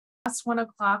Past 1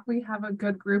 o'clock, we have a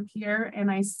good group here, and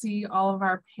I see all of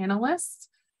our panelists.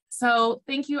 So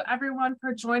thank you everyone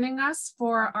for joining us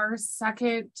for our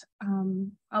second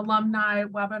alumni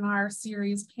webinar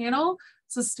series panel,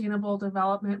 Sustainable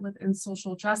Development Within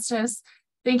Social Justice.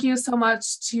 Thank you so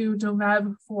much to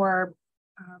Dovev for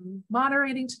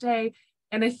moderating today,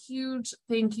 and a huge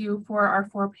thank you for our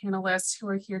 4 panelists who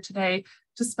are here today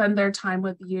to spend their time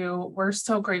with you. We're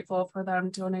so grateful for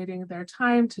them donating their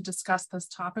time to discuss this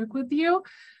topic with you.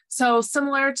 So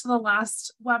similar to the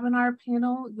last webinar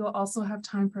panel, you'll also have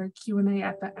time for a Q&A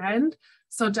at the end.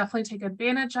 So definitely take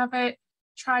advantage of it.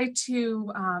 Try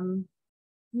to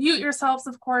mute yourselves,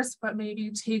 of course, but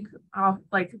maybe take off,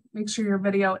 make sure your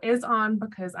video is on,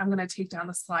 because I'm going to take down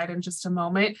the slide in just a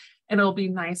moment. And it'll be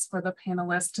nice for the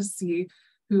panelists to see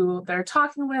who they're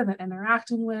talking with and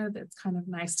interacting with. It's kind of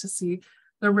nice to see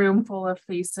the room full of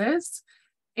faces.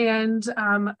 And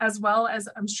as well as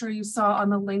I'm sure you saw on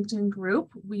the LinkedIn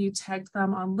group, we tagged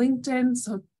them on LinkedIn.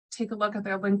 So take a look at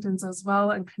their LinkedIns as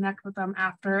well and connect with them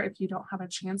after if you don't have a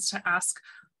chance to ask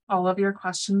all of your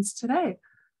questions today.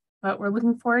 But we're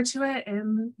looking forward to it,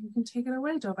 and you can take it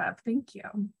away, Dovev. Thank you.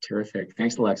 Terrific.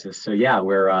 Thanks, Alexis. So yeah,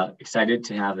 we're excited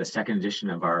to have the second edition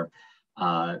of our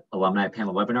Alumni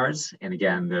Panel Webinars. And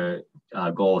again, the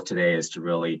goal of today is to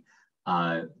really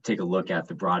take a look at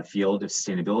the broad field of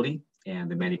sustainability and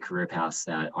the many career paths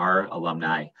that our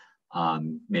alumni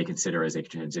may consider as they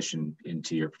transition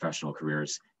into your professional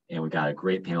careers. And we've got a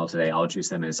great panel today. I'll introduce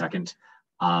them in a second.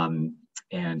 And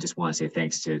just want to say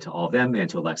thanks to all of them and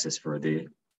to Alexis for the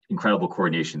incredible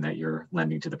coordination that you're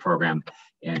lending to the program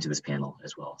and to this panel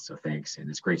as well. So thanks, and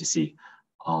it's great to see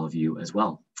all of you as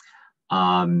well.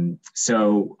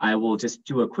 So I will just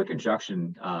do a quick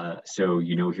introduction so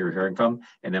you know who you're hearing from,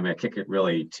 and then I'm going to kick it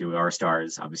really to our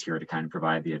stars. I was here to kind of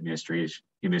provide the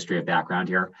administrative background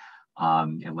here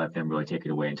and let them really take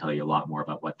it away and tell you a lot more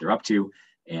about what they're up to.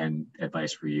 And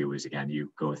advice for you is, again,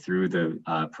 you go through the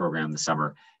program this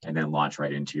summer and then launch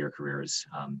right into your careers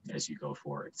as you go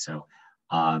forward. So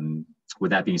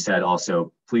with that being said,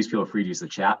 also, please feel free to use the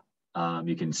chat.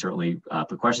 You can certainly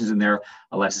put questions in there.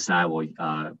 Alexis and I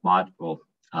will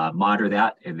monitor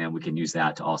that, and then we can use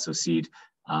that to also seed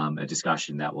a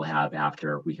discussion that we'll have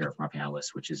after we hear from our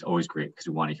panelists, which is always great because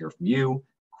we want to hear from you.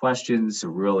 Questions, so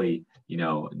really,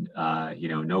 no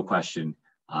question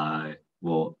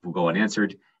will go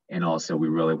unanswered, and also we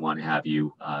really want to have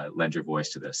you lend your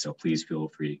voice to this. So please feel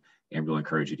free, and we'll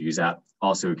encourage you to use that.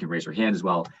 Also, you can raise your hand as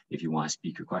well if you want to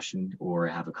speak your question or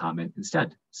have a comment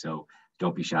instead. So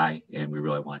don't be shy, and we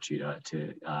really want you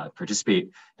to participate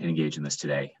and engage in this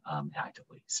today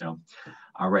actively. So,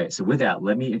 all right, so with that,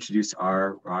 let me introduce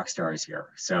our rock stars here.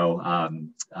 So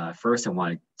first, I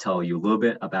want to tell you a little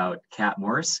bit about Kat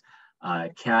Morris.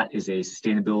 Kat is a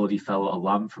Sustainability Fellow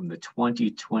alum from the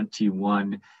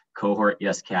 2021 cohort.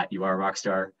 Yes, Kat, you are a rock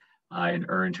star, and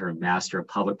earned her Master of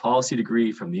Public Policy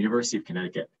degree from the University of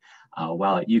Connecticut.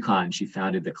 While at UConn, she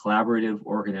founded the Collaborative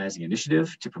Organizing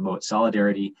Initiative to promote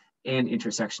solidarity and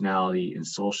intersectionality in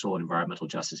social and environmental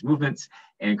justice movements,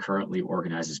 and currently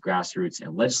organizes grassroots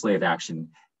and legislative action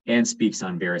and speaks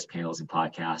on various panels and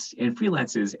podcasts and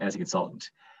freelances as a consultant.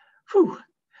 Whew.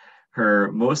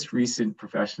 Her most recent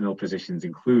professional positions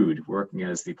include working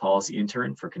as the policy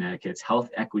intern for Connecticut's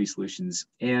Health Equity Solutions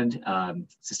and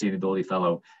Sustainability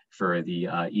Fellow for the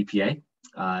EPA,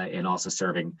 and also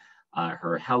serving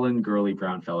her Helen Gurley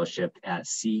Brown Fellowship at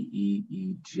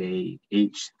CEEJH,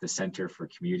 the Center for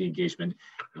Community Engagement,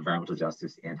 Environmental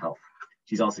Justice, and Health.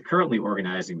 She's also currently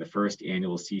organizing the first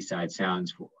annual Seaside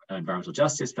Sounds Environmental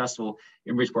Justice Festival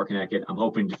in Bridgeport, Connecticut. I'm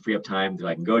hoping to free up time that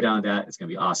I can go down that. It's going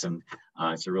to be awesome.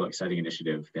 It's a really exciting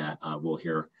initiative that we'll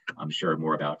hear, I'm sure,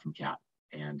 more about from Kat.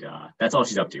 And that's all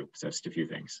she's up to. So just a few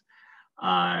things.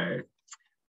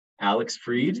 Alex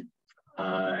Freid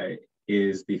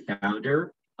is the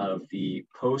founder of the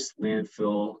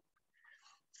Post-Landfill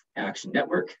Action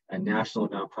Network, a national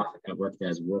nonprofit network that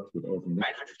has worked with over 900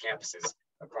 campuses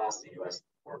across the U.S.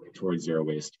 working towards zero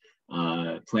waste.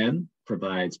 Plan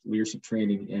provides leadership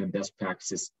training and best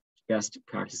practices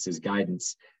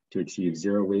guidance to achieve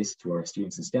zero waste to our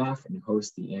students and staff, and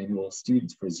hosts the annual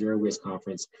Students for Zero Waste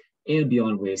Conference and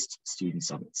Beyond Waste Student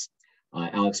Summits.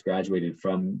 Alex graduated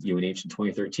from UNH in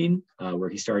 2013, where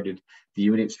he started the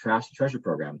UNH Trash to Treasure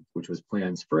program, which was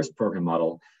Plan's first program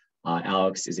model.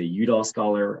 Alex is a Udall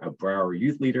Scholar, a Broward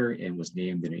Youth Leader, and was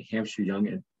named the New Hampshire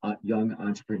Young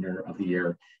Entrepreneur of the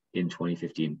Year in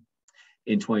 2015.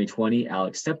 In 2020,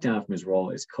 Alex stepped down from his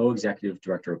role as co-executive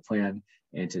director of Plan,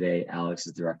 and today Alex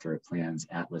is director of Plan's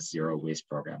Atlas Zero Waste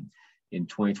program. In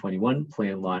 2021,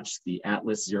 Plan launched the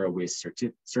Atlas Zero Waste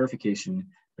certification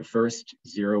the first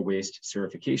zero waste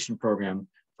certification program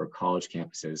for college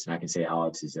campuses. And I can say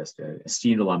Alex is just an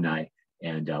esteemed alumni,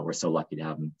 and we're so lucky to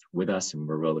have him with us, and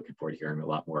we're really looking forward to hearing a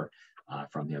lot more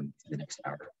from him in the next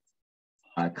hour.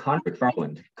 Conor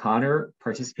McFarland. Conor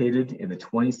participated in the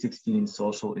 2016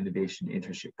 Social Innovation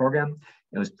Internship Program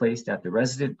and was placed at the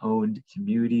Resident-Owned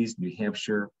Communities New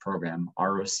Hampshire Program,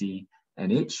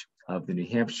 ROC-NH, of the New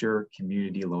Hampshire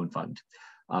Community Loan Fund.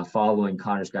 Following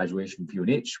Conor's graduation from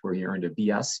UNH, where he earned a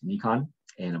BS in Econ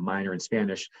and a minor in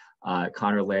Spanish,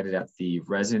 Conor landed at the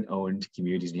Resident-Owned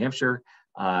Communities New Hampshire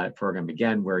program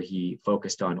again, where he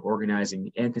focused on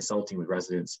organizing and consulting with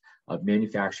residents of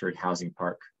manufactured housing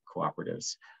park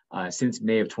cooperatives. Since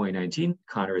May of 2019,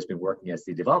 Conor has been working as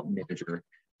the development manager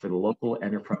for the local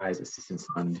Enterprise Assistance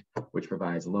Fund, which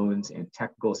provides loans and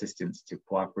technical assistance to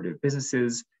cooperative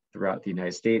businesses throughout the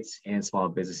United States and small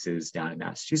businesses down in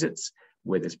Massachusetts,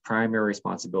 with his primary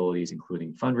responsibilities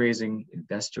including fundraising,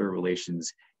 investor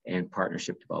relations, and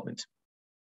partnership development.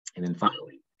 And then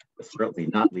finally, but certainly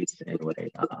not least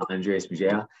anyway, Andres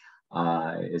Mejia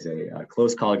is a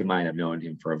close colleague of mine. I've known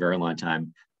him for a very long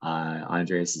time.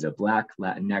 Andres is a Black,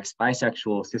 Latinx,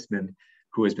 bisexual cisman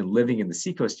who has been living in the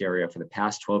Seacoast area for the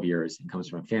past 12 years and comes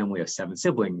from a family of 7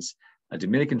 siblings, a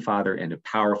Dominican father, and a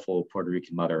powerful Puerto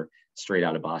Rican mother straight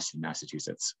out of Boston,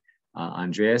 Massachusetts.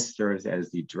 Andreas serves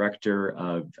as the Director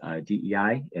of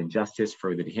DEI and Justice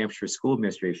for the New Hampshire School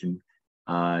Administration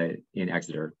in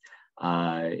Exeter,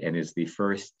 and is the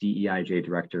first DEIJ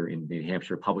Director in the New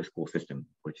Hampshire public school system,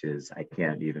 which is, I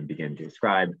can't even begin to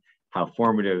describe how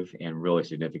formative and really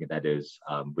significant that is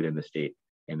within the state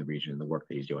and the region and the work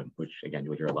that he's doing, which again,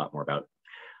 you'll hear a lot more about.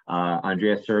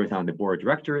 Andreas serves on the board of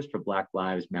directors for Black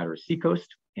Lives Matter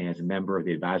Seacoast and is a member of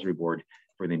the advisory board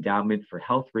for the Endowment for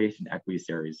Health, Race, and Equity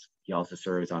Series. He also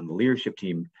serves on the leadership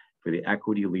team for the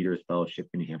Equity Leaders Fellowship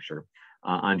in New Hampshire.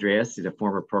 Andreas is a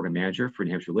former program manager for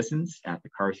New Hampshire Listens at the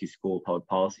Carsey School of Public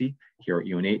Policy here at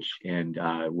UNH,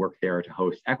 and worked there to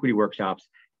host equity workshops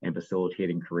and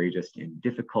facilitating courageous and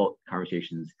difficult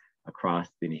conversations across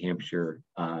the New Hampshire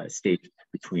state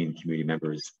between community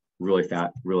members. Really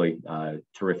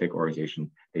terrific organization.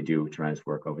 They do tremendous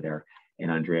work over there. And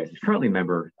Andreas is currently a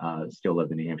member still of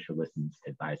the New Hampshire Listens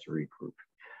Advisory Group.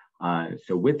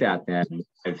 So with that then,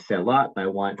 I've said a lot, but I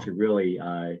want to really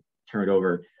turn it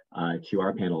over to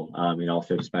our panel. And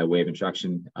also just by way of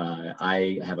introduction,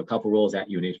 I have a couple roles at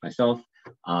UNH myself.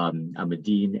 I'm a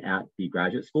dean at the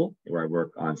graduate school where I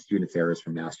work on student affairs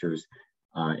for master's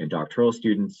and doctoral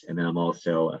students. And then I'm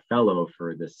also a fellow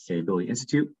for the Sustainability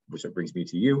Institute, which brings me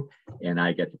to you. And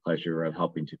I get the pleasure of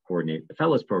helping to coordinate the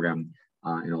fellows program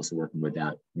and also working with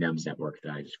that NEMS network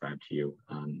that I described to you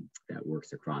that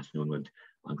works across New England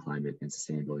on climate and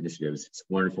sustainability initiatives. It's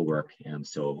wonderful work, and I'm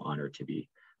so honored to be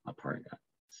a part of that.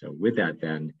 So with that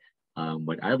then,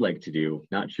 what I'd like to do,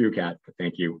 not you, Kat, but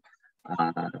thank you.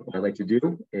 What I'd like to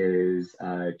do is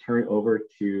turn it over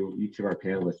to each of our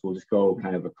panelists. We'll just go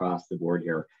kind of across the board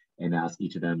here and ask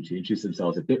each of them to introduce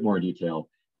themselves a bit more in detail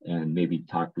and maybe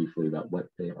talk briefly about what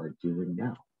they are doing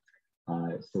now.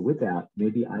 So with that,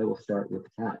 maybe I will start with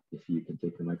Kat, if you can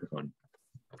take the microphone.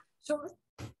 Sure.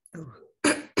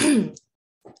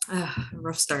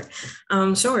 Rough start.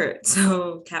 Sure.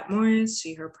 So Kat Morris,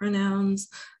 she, her pronouns.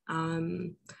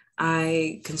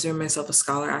 I consider myself a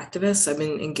scholar activist. I've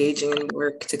been engaging in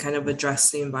work to kind of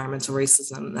address the environmental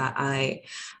racism that I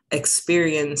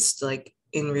experienced like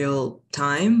in real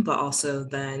time, but also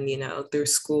then, you know, through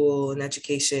school and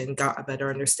education, got a better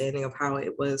understanding of how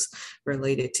it was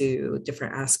related to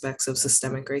different aspects of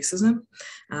systemic racism.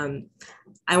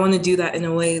 I want to do that in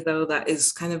a way, though, that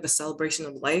is kind of a celebration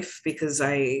of life, because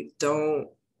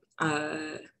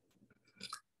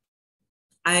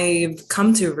I've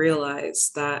come to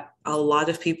realize that a lot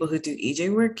of people who do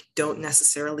EJ work don't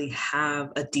necessarily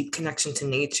have a deep connection to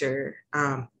nature,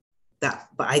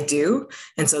 but I do.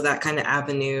 And so that kind of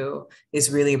avenue is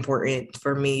really important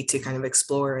for me to kind of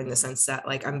explore, in the sense that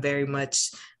like I'm very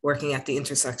much working at the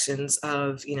intersections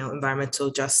of, you know,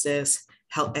 environmental justice,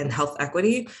 health and health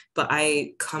equity, but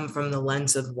I come from the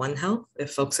lens of One Health.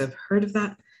 If folks have heard of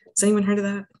that, has anyone heard of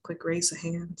that? Quick raise of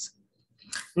hands.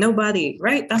 Nobody,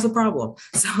 right? That's a problem.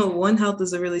 So One Health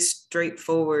is a really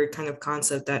straightforward kind of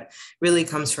concept that really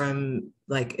comes from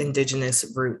like indigenous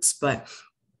roots, but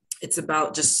it's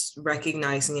about just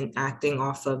recognizing and acting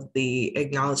off of the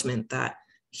acknowledgement that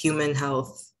human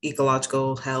health,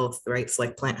 ecological health, right? It's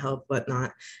like plant health,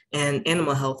 whatnot, and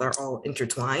animal health are all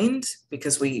intertwined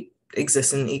because we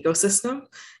exist in an ecosystem.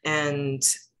 And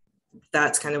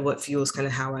that's kind of what fuels kind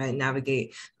of how I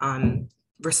navigate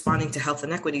responding to health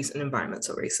inequities and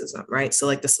environmental racism, right? So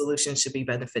like the solution should be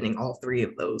benefiting all three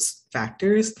of those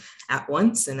factors at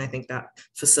once. And I think that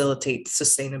facilitates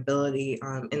sustainability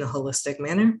in a holistic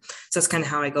manner. So that's kind of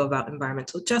how I go about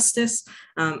environmental justice.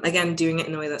 Again, doing it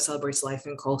in a way that celebrates life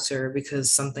and culture,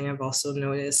 because something I've also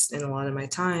noticed in a lot of my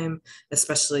time,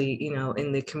 especially, you know,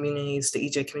 in the communities, the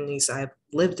EJ communities I've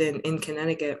lived in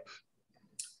Connecticut,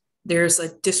 there's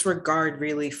a disregard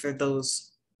really for those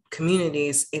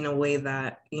communities in a way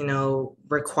that, you know,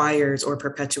 requires or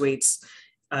perpetuates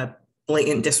a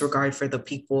blatant disregard for the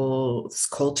people's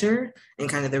culture and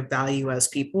kind of their value as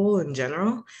people in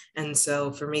general. And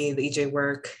so for me, the EJ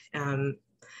work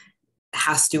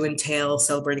has to entail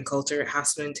celebrating culture. It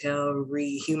has to entail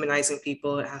rehumanizing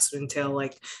people. It has to entail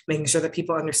like making sure that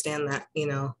people understand that, you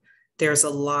know, there's a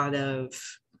lot of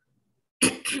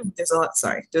there's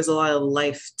a lot of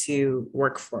life to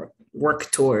work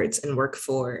towards and work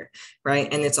for,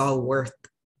 right? And it's all worth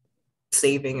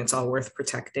saving, it's all worth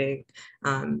protecting.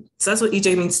 So that's what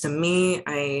EJ means to me.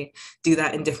 I do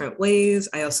that in different ways.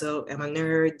 I also am a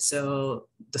nerd, so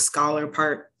the scholar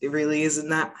part, it really is in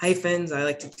that hyphens. I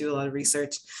like to do a lot of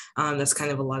research. That's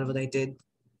kind of a lot of what I did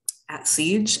at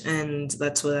Siege, and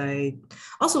that's what I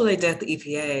did at the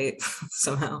EPA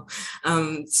somehow.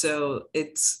 So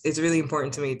it's really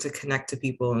important to me to connect to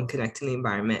people and connect to the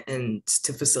environment and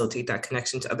to facilitate that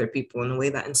connection to other people in a way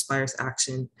that inspires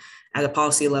action at a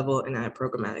policy level and at a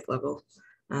programmatic level.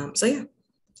 So yeah,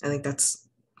 I think that's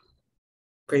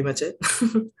pretty much it.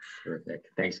 Terrific.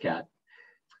 Thanks, Kat.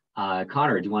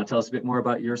 Conor, do you want to tell us a bit more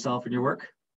about yourself and your work?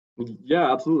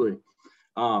 Yeah, absolutely.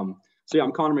 So yeah,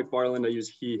 I'm Conor McFarland. I use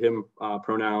he, him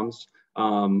pronouns.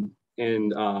 And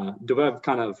Dovev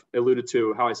kind of alluded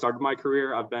to how I started my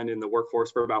career. I've been in the workforce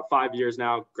for about 5 years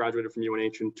now, graduated from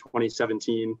UNH in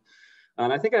 2017.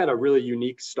 And I think I had a really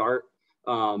unique start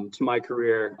to my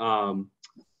career.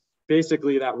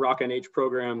 Basically, that Rock NH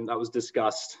program that was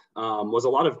discussed was a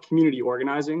lot of community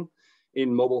organizing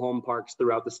in mobile home parks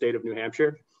throughout the state of New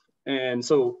Hampshire. And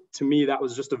so to me, that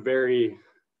was just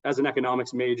as an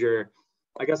economics major,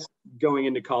 I guess going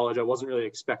into college, I wasn't really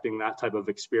expecting that type of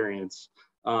experience.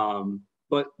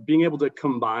 But being able to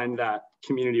combine that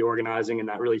community organizing and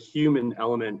that really human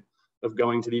element of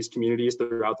going to these communities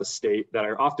throughout the state that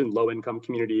are often low-income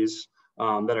communities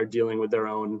that are dealing with their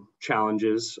own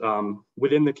challenges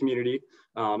within the community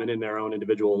and in their own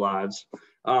individual lives.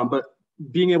 But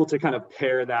being able to kind of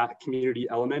pair that community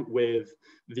element with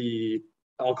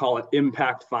I'll call it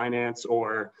impact finance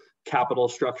or capital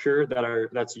structure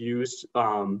that's used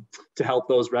to help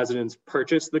those residents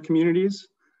purchase the communities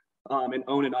and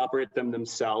own and operate them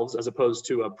themselves, as opposed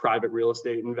to a private real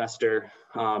estate investor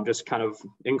just kind of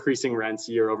increasing rents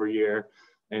year over year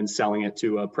and selling it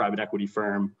to a private equity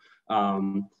firm.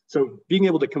 So being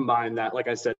able to combine that, like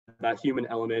I said, that human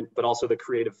element, but also the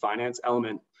creative finance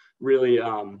element really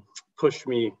pushed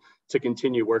me to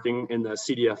continue working in the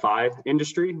CDFI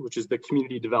industry, which is the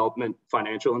Community Development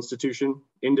Financial Institution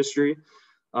industry.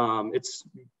 It's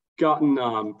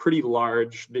gotten pretty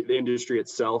large, the industry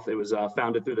itself. It was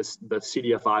founded through the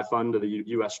CDFI fund of the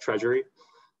US Treasury.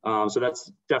 So that's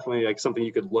definitely like something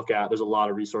you could look at. There's a lot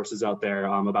of resources out there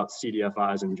about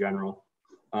CDFIs in general.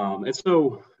 And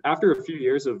so after a few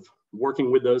years of working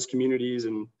with those communities,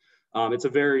 and it's a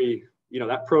very,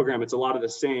 that program, it's a lot of the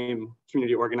same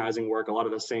community organizing work, a lot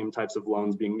of the same types of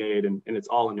loans being made, and it's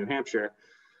all in New Hampshire.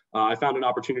 I found an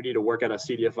opportunity to work at a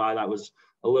CDFI that was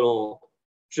a little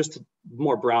just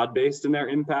more broad-based in their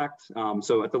impact.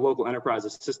 So at the Local Enterprise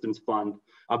Assistance Fund,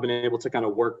 I've been able to kind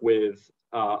of work with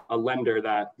a lender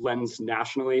that lends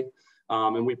nationally,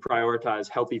 and we prioritize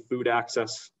healthy food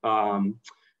access,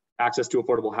 access to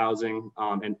affordable housing,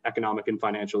 and economic and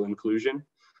financial inclusion.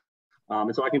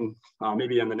 And so I can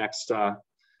maybe in the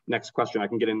next question, I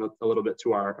can get in a little bit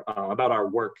to about our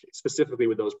work specifically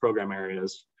with those program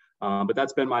areas. But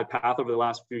that's been my path over the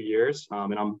last few years,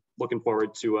 and I'm looking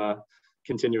forward to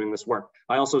continuing this work.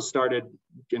 I also started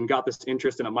and got this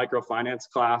interest in a microfinance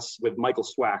class with Michael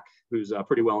Swack, who's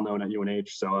pretty well known at UNH.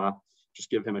 So just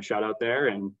give him a shout out there,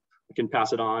 and I can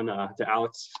pass it on to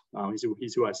Alex.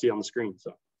 He's who I see on the screen.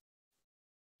 So.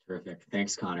 Terrific.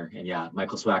 Thanks, Conor. And yeah,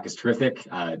 Michael Swack is terrific.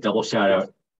 Double shout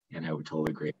out, and I would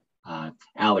totally agree.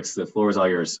 Alex, the floor is all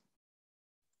yours.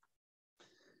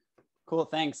 Cool,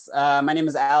 thanks. My name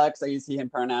is Alex. I use he, him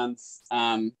pronouns.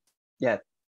 Yeah,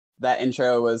 that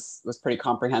intro was pretty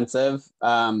comprehensive.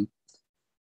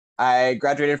 I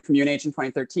graduated from UNH in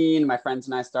 2013. My friends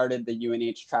and I started the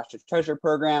UNH Trash to Treasure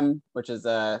program, which is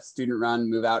a student-run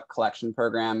move-out collection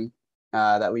program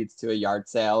that leads to a yard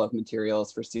sale of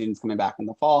materials for students coming back in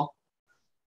the fall.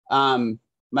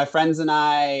 My friends and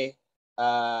I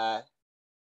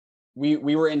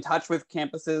we were in touch with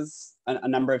campuses, a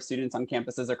number of students on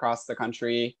campuses across the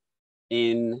country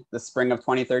in the spring of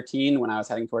 2013 when I was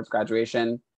heading towards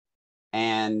graduation.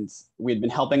 And we'd been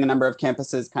helping a number of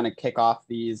campuses kind of kick off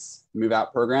these move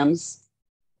out programs.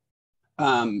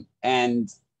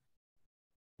 And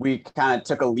we kind of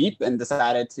took a leap and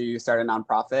decided to start a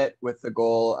nonprofit with the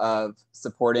goal of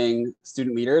supporting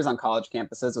student leaders on college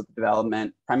campuses with the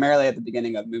development, primarily at the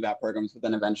beginning of move out programs, but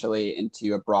then eventually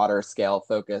into a broader scale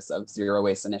focus of zero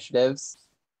waste initiatives.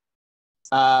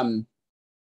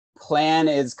 Plan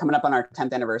is coming up on our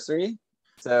 10th anniversary.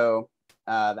 So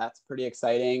that's pretty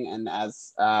exciting. And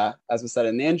as was said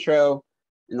in the intro,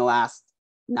 in the last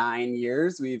 9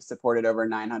 years, we've supported over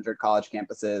 900 college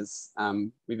campuses.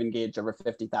 We've engaged over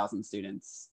 50,000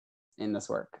 students in this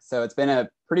work. So it's been a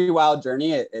pretty wild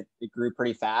journey. It grew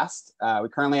pretty fast. We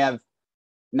currently have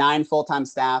 9 full-time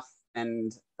staff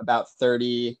and about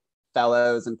 30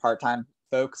 fellows and part-time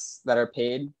folks that are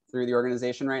paid through the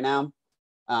organization right now,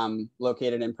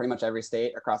 located in pretty much every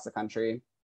state across the country.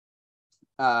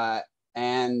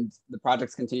 And the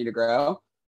projects continue to grow.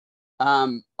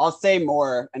 I'll say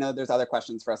more. I know there's other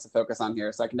questions for us to focus on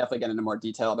here, so I can definitely get into more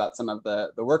detail about some of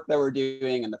the work that we're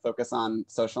doing and the focus on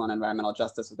social and environmental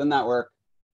justice within that work.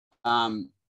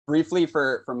 Briefly,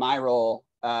 for my role,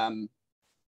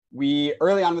 we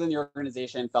early on within the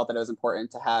organization felt that it was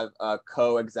important to have a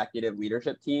co-executive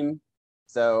leadership team.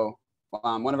 So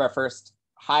one of our first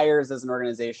hires as an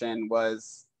organization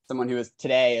was someone who is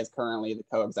currently the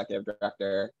co-executive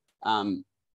director.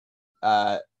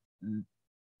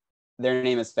 Their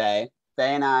name is Faye.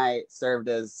 Faye and I served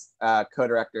as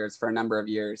co-directors for a number of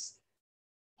years.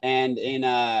 And in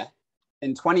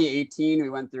 2018, we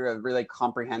went through a really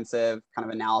comprehensive kind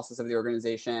of analysis of the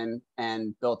organization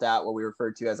and built out what we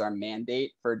referred to as our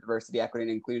mandate for diversity, equity,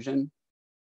 and inclusion,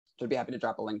 which I'd be happy to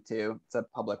drop a link to. It's a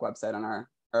public website or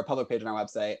a public page on our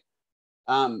website.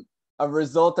 A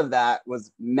result of that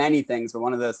was many things, but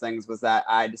one of those things was that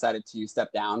I decided to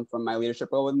step down from my leadership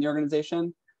role within the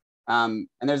organization. And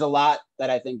there's a lot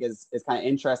that I think is kind of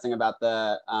interesting about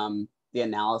the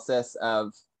analysis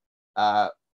of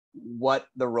what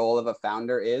the role of a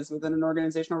founder is within an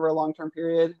organization over a long-term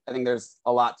period. I think there's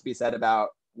a lot to be said about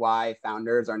why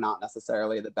founders are not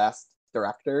necessarily the best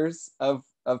directors of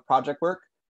project work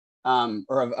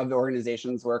or of the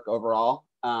organization's work overall.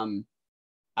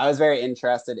 I was very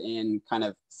interested in kind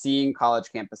of seeing college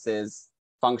campuses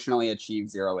functionally achieve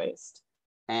zero waste.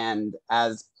 And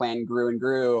as Plan grew and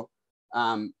grew,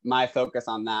 my focus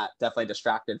on that definitely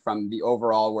distracted from the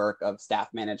overall work of staff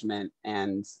management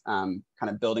and kind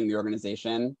of building the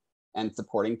organization and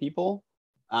supporting people.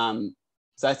 So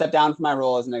I stepped down from my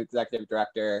role as an executive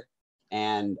director,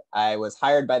 and I was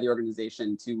hired by the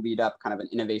organization to lead up kind of an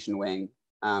innovation wing,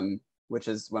 which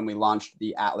is when we launched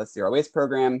the Atlas Zero Waste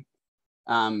program.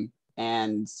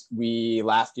 And we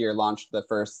last year launched the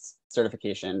first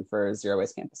certification for zero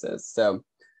waste campuses. So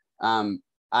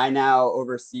I now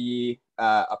oversee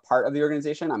a part of the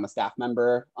organization. I'm a staff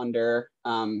member under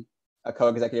a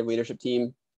co-executive leadership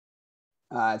team.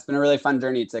 It's been a really fun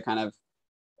journey to kind of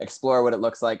explore what it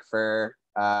looks like for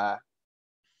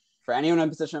anyone in a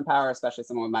position of power, especially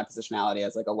someone with my positionality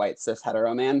as like a white cis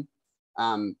hetero man,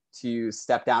 to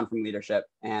step down from leadership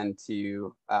and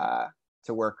to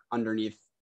work underneath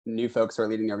new folks who are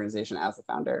leading the organization as the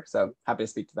founder. So happy to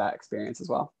speak to that experience as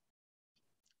well.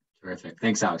 Terrific.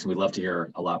 Thanks, Alex. We'd love to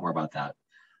hear a lot more about that.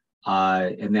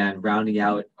 And then rounding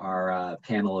out our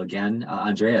panel again,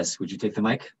 Andreas, would you take the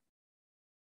mic?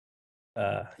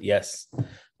 Yes.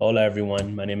 Hola,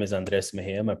 everyone. My name is Andres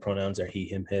Mejia. My pronouns are he,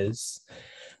 him, his.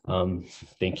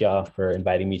 Thank y'all for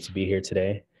inviting me to be here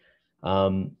today.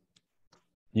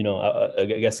 You know, I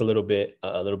guess a little bit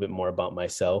more about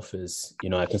myself is, you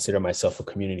know, I consider myself a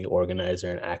community organizer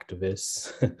and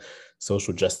activist,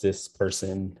 social justice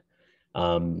person.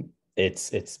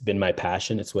 It's been my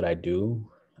passion. It's what I do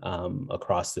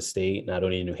across the state, not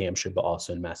only in New Hampshire, but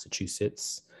also in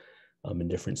Massachusetts, in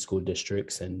different school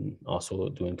districts, and also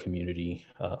doing community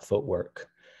footwork.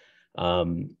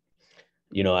 You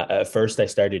know, at first I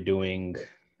started doing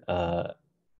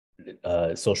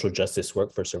social justice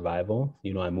work for survival.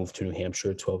 You know, I moved to New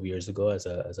Hampshire 12 years ago as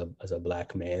a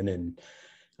Black man, and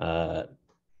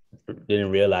didn't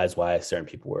realize why certain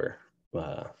people were,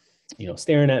 you know,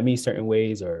 staring at me certain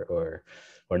ways, or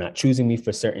not choosing me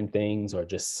for certain things, or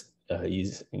just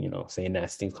you know, saying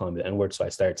nasty things, calling me the N-word. So I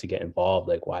started to get involved.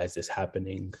 Like, why is this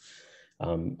happening?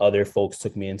 Other folks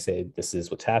took me and said, this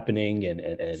is what's happening,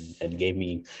 and gave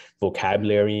me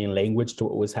vocabulary and language to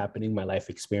what was happening, my life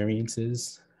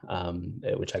experiences,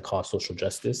 which I call social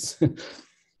justice.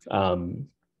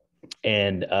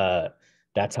 And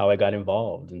that's how I got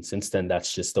involved. And since then,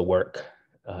 that's just the work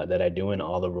that I do in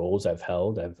all the roles I've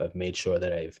held. I've made sure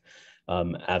that I've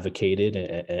advocated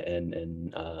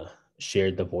and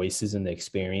shared the voices and the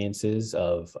experiences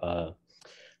of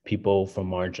people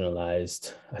from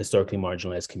historically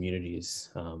marginalized communities.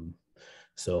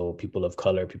 So people of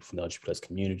color, people from the LGBT+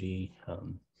 community,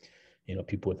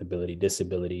 people with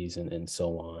disabilities, and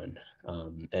so on.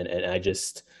 And I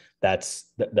just, that's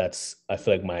I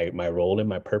feel like my role and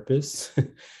my purpose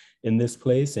in this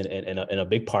place. And a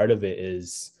big part of it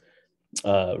is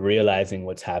realizing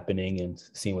what's happening and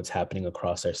seeing what's happening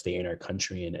across our state and our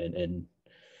country,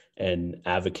 and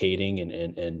advocating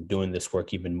and doing this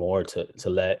work even more to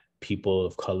let people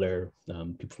of color,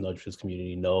 people from the LGBT+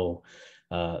 community know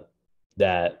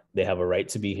that they have a right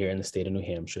to be here in the state of New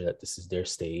Hampshire, that this is their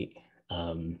state,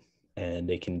 and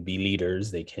they can be leaders,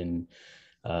 they can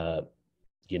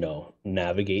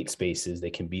navigate spaces, they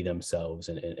can be themselves,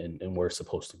 and we're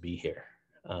supposed to be here.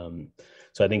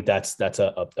 So I think that's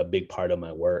a big part of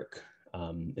my work,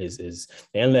 is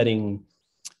letting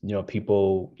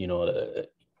people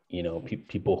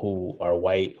people who are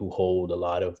white, who hold a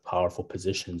lot of powerful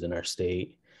positions in our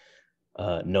state,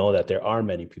 know that there are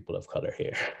many people of color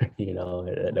here,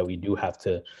 that we do have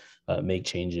to make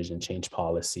changes and change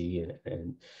policy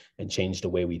and change the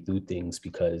way we do things,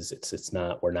 because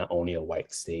we're not only a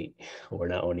white state, we're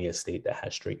not only a state that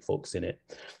has straight folks in it.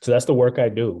 So that's the work I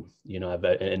do. I've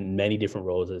in many different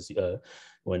roles, as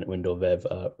when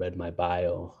Dovev read my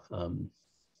bio,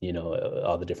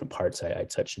 all the different parts I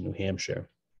touch in New Hampshire.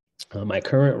 My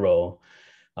current role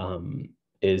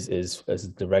is as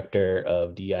director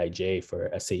of DIJ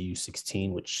for SAU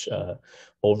 16, which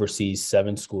oversees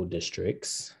 7 school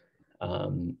districts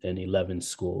and 11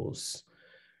 schools.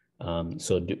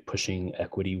 So pushing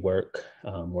equity work,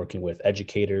 working with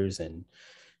educators and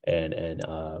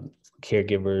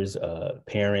caregivers,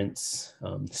 parents,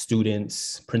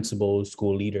 students, principals,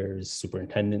 school leaders,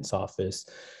 superintendent's office,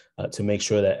 to make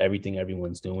sure that everything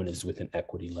everyone's doing is with an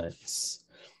equity lens.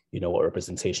 What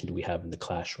representation do we have in the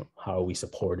classroom? How are we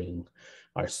supporting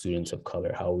our students of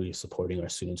color? How are we supporting our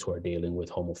students who are dealing with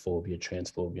homophobia,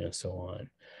 transphobia, and so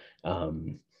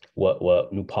on?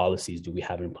 What new policies do we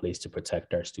have in place to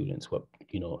protect our students?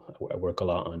 I work a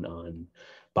lot on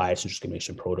bias and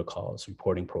discrimination protocols,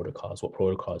 reporting protocols. What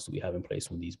protocols do we have in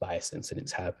place when these bias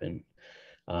incidents happen?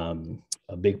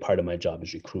 A big part of my job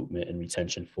is recruitment and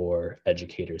retention for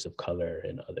educators of color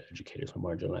and other educators with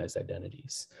marginalized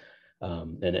identities.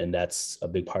 And that's a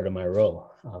big part of my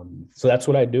role. So that's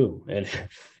what I do.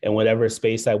 And whatever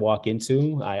space I walk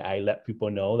into, I let people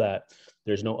know that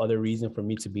there's no other reason for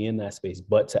me to be in that space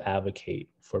but to advocate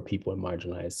for people in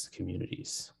marginalized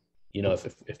communities.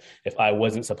 If I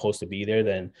wasn't supposed to be there,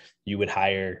 then you would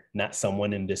hire not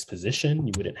someone in this position.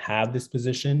 You wouldn't have this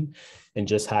position and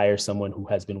just hire someone who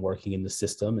has been working in the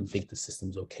system and think the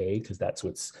system's okay, because that's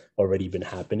what's already been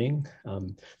happening.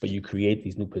 But you create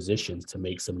these new positions to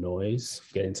make some noise,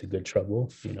 get into good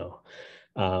trouble,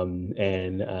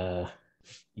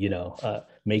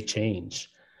 make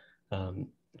change.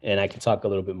 And I can talk a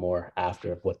little bit more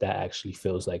after of what that actually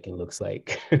feels like and looks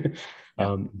like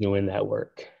doing that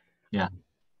work. Yeah,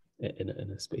 in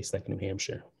a space like New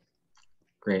Hampshire.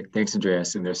 Great, thanks,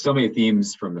 Andreas. And there's so many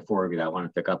themes from the 4 of you that I want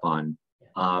to pick up on.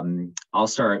 I'll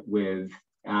start with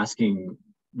asking,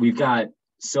 we've got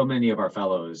so many of our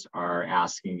fellows are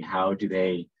asking, how do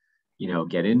they,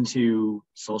 get into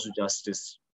social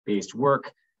justice-based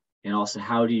work? And also,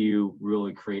 how do you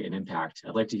really create an impact?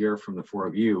 I'd like to hear from the 4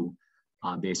 of you,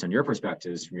 based on your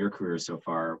perspectives from your career so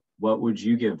far. What would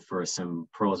you give for some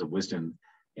pearls of wisdom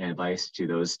and advice to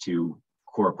those 2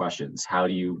 core questions? How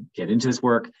do you get into this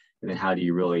work? And then how do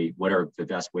you what are the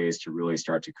best ways to really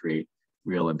start to create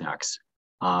real impacts?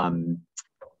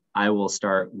 I will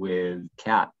start with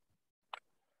Kat.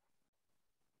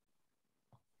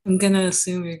 I'm going to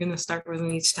assume you're going to start with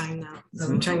me each time now.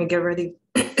 I'm trying to get ready.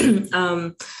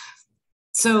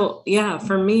 So yeah,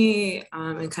 for me,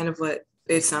 and kind of what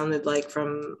it sounded like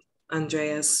from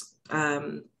Andreas,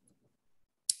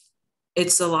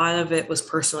 it's a lot of it was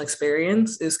personal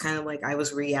experience. It was kind of like I was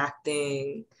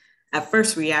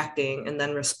first reacting and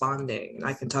then responding.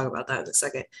 I can talk about that in a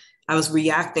second. I was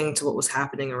reacting to what was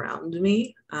happening around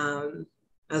me. I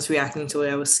was reacting to what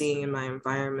I was seeing in my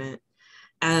environment.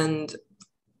 And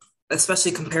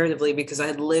especially comparatively, because I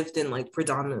had lived in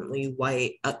predominantly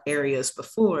white areas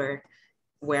before,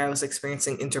 where I was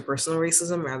experiencing interpersonal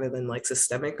racism rather than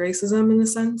systemic racism in a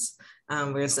sense.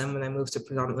 Whereas then when I moved to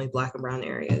predominantly Black and brown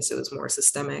areas, it was more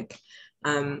systemic.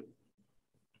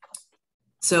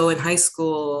 So in high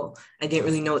school, I didn't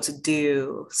really know what to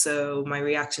do. So my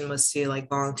reaction was to like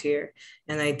volunteer.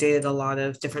 And I did a lot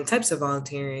of different types of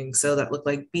volunteering. So that looked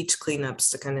like beach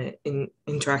cleanups to kind of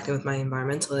interacting with my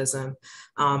environmentalism,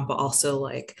 but also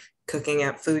like cooking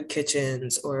at food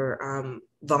kitchens or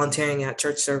volunteering at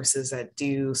church services that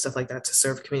do stuff like that to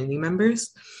serve community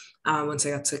members. Once I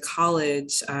got to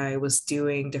college, I was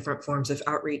doing different forms of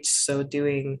outreach. So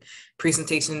doing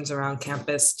presentations around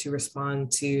campus to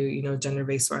respond to, you know,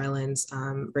 gender-based violence,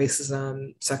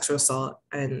 racism, sexual assault,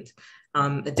 and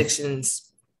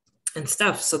addictions and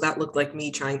stuff. So that looked like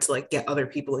me trying to like get other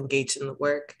people engaged in the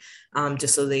work,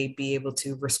 just so they'd be able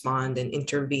to respond and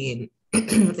intervene.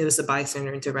 It was a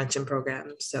bystander intervention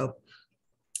program. So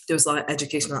there was a lot of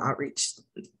educational outreach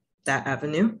that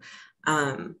avenue.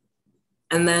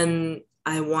 And then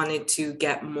I wanted to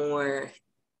get more,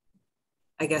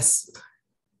 I guess,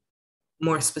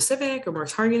 more specific or more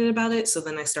targeted about it. So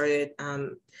then I started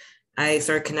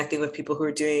connecting with people who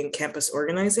were doing campus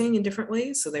organizing in different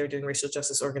ways. So they were doing racial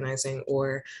justice organizing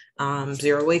or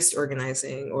zero waste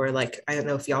organizing, or like, I don't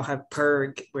know if y'all have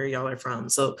PERG where y'all are from.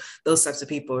 So those types of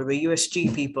people, or the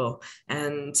USG people.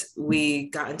 And we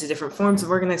got into different forms of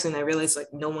organizing. I realized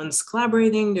like no one's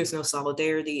collaborating. There's no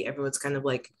solidarity. Everyone's kind of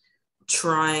like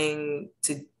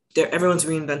everyone's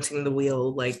reinventing the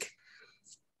wheel, like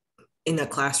in a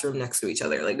classroom next to each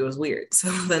other. Like it was weird. So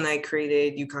then I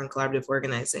created UConn Collaborative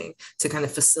Organizing to kind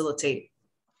of facilitate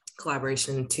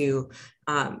collaboration to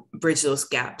bridge those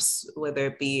gaps, whether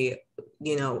it be,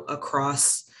 you know,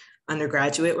 across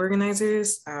undergraduate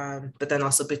organizers, but then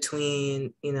also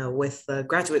between, you know, with the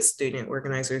graduate student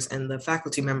organizers and the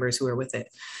faculty members who are with it.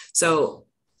 So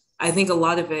I think a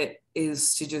lot of it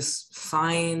is to just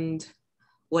find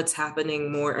what's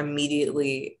happening more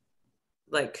immediately,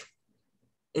 like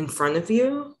in front of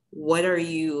you. What are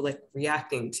you like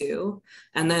reacting to?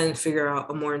 And then figure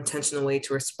out a more intentional way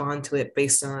to respond to it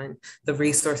based on the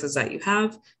resources that you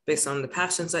have, based on the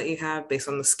passions that you have, based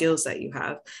on the skills that you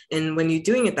have. And when you're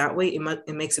doing it that way,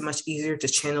 it makes it much easier to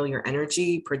channel your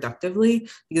energy productively.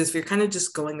 Because if you're kind of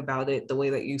just going about it the way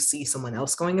that you see someone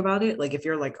else going about it, like if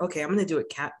you're like, okay, I'm going to do what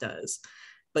Kat does,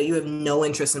 but you have no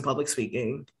interest in public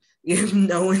speaking, you have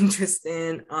no interest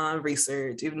in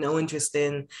research, you have no interest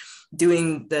in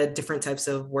doing the different types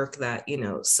of work that, you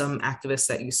know, some activists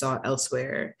that you saw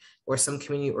elsewhere or some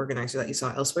community organizer that you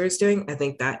saw elsewhere is doing, I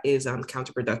think that is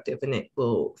counterproductive, and it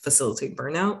will facilitate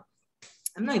burnout.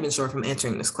 I'm not even sure if I'm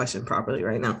answering this question properly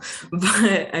right now,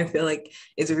 but I feel like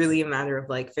it's really a matter of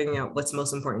like figuring out what's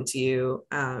most important to you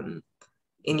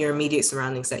in your immediate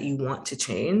surroundings that you want to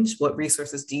change. What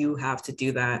resources do you have to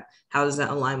do that? How does that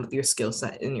align with your skill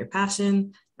set and your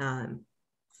passion?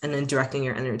 And then directing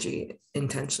your energy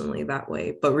intentionally that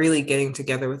way, but really getting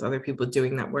together with other people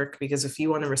doing that work. Because if you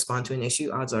want to respond to an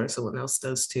issue, odds are someone else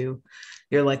does too.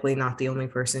 You're likely not the only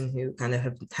person who kind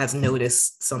of has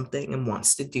noticed something and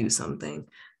wants to do something.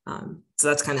 So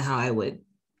that's kind of how I would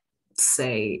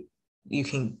say you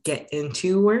can get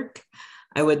into work.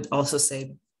 I would also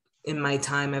say in my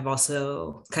time, I've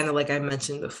also kind of like I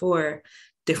mentioned before,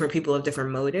 different people have different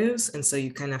motives. And so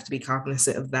you kind of have to be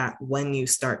cognizant of that when you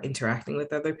start interacting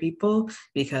with other people,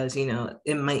 because, you know,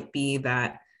 it might be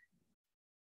that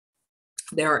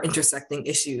there are intersecting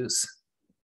issues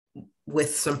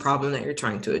with some problem that you're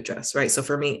trying to address, right? So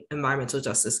for me, environmental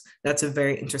justice, that's a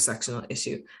very intersectional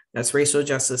issue. That's racial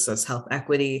justice, that's health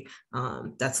equity,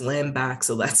 that's land back,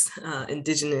 so that's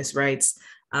indigenous rights,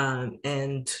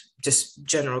 and just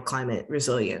general climate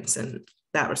resilience and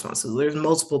that responsibility. There's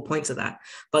multiple points of that,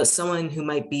 but someone who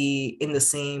might be in the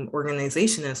same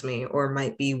organization as me or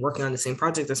might be working on the same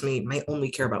project as me might only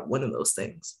care about one of those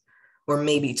things, or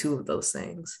maybe two of those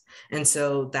things. And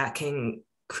so that can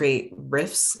create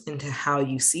rifts into how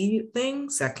you see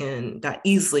things that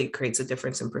easily creates a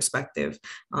difference in perspective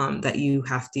that you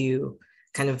have to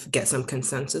kind of get some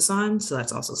consensus on. So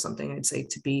that's also something I'd say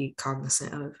to be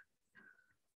cognizant of.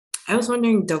 I was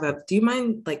wondering, Dovev, do you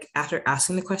mind, like, after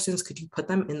asking the questions, could you put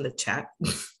them in the chat?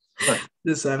 Sure.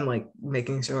 Just so I'm like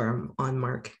making sure I'm on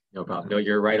mark. No problem. No,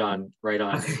 you're right on.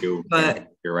 Okay.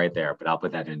 You're right there, but I'll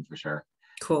put that in for sure.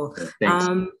 Cool. So,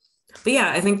 thanks. But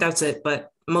yeah, I think that's it.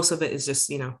 But most of it is just,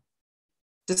 you know,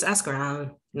 just ask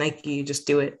around. Nike, just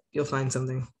do it. You'll find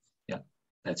something. Yeah,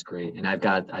 that's great. And I've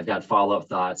got follow-up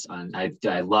thoughts on.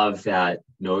 I love that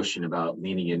notion about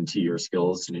leaning into your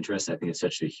skills and interests. I think it's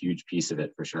such a huge piece of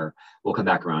it for sure. We'll come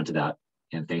back around to that.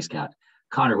 And thanks, Kat.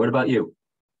 Connor, what about you?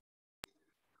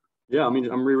 Yeah, I mean,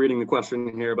 I'm rereading the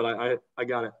question here, but I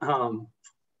got it.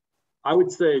 I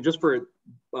would say, just for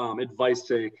advice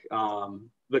sake,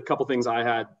 the couple things I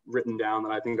had written down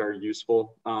that I think are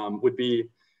useful would be,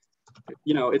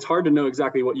 you know, it's hard to know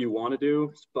exactly what you want to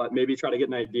do, but maybe try to get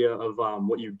an idea of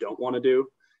what you don't want to do.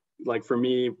 Like for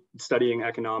me, studying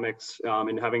economics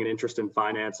and having an interest in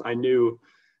finance, I knew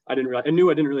I didn't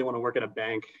really want to work at a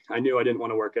bank. I knew I didn't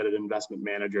want to work at an investment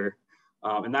manager.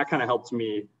 And that kind of helped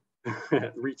me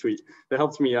retweet. That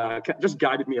helped me, just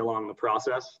guided me along the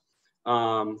process.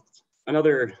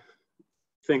 Another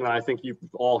thing that I think you've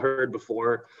all heard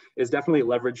before is definitely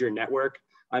leverage your network.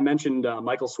 I mentioned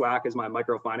Michael Swack is my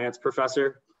microfinance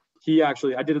professor.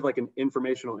 I did like an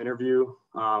informational interview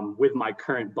with my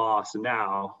current boss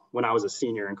now when I was a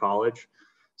senior in college.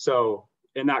 So,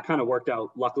 and that kind of worked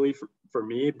out luckily for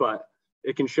me, but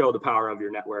it can show the power of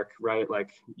your network, right?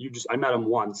 Like I met him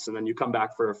once and then you come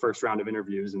back for a first round of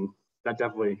interviews, and that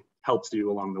definitely helps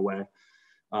you along the way.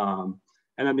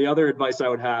 And then the other advice I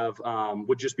would have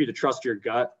would just be to trust your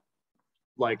gut.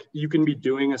 Like you can be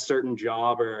doing a certain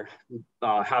job or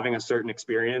having a certain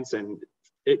experience, and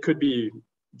it could be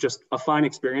just a fine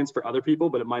experience for other people,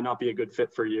 but it might not be a good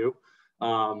fit for you.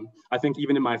 I think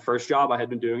even in my first job, I had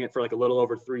been doing it for like a little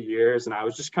over 3 years, and I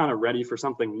was just kind of ready for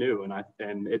something new.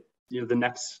 The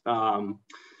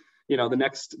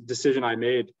next decision I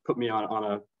made put me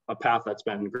on a path that's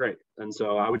been great. And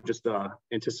so I would just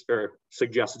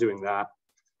suggest doing that.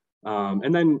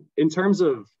 And then in terms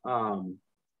of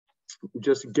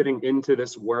just getting into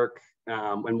this work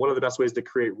and what are the best ways to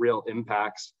create real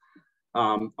impacts,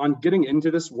 on getting into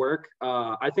this work,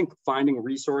 I think finding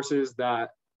resources that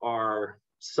are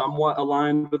somewhat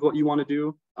aligned with what you want to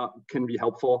do can be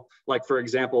helpful. Like, for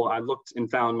example, I looked and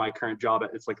found my current job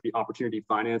it's like the Opportunity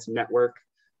Finance Network.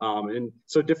 And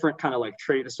so different kind of like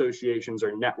trade associations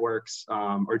or networks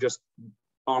or just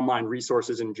online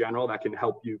resources in general that can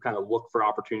help you kind of look for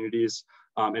opportunities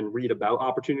and read about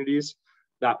opportunities.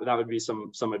 That would be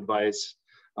some advice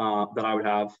that I would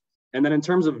have. And then in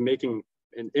terms of making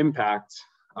an impact,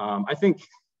 I think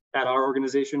at our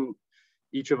organization,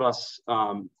 each of us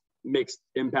makes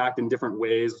impact in different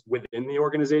ways within the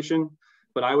organization,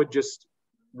 but I would just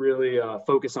really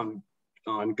focus on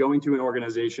going to an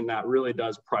organization that really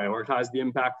does prioritize the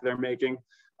impact they're making.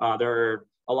 There are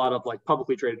a lot of like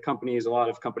publicly traded companies, a lot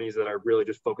of companies that are really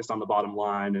just focused on the bottom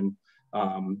line,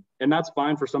 and that's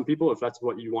fine for some people if that's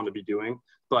what you want to be doing,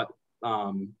 but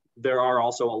there are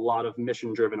also a lot of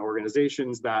mission-driven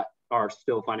organizations that are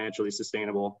still financially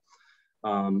sustainable.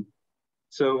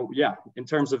 So yeah, in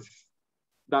terms of,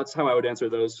 that's how I would answer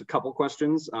those couple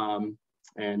questions.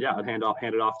 And yeah, I'd hand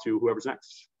it off to whoever's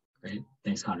next. Great,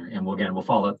 thanks, Connor. And we'll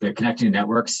follow up the connecting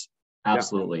networks.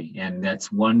 Absolutely, yeah. And that's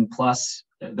one plus.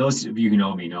 Those of you who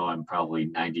know me know I'm probably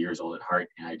 90 years old at heart,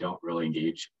 and I don't really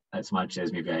engage as much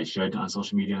as maybe I should on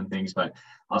social media and things, but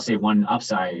I'll say one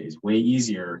upside is way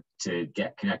easier to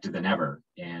get connected than ever.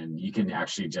 And you can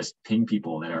actually just ping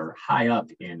people that are high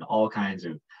up in all kinds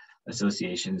of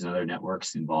associations and other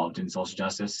networks involved in social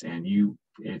justice. And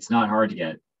it's not hard to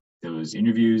get those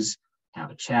interviews,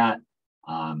 have a chat.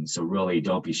 So really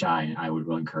don't be shy. And I would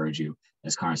really encourage you,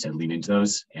 as Connor said, lean into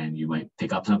those and you might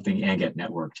pick up something and get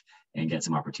networked and get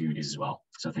some opportunities as well.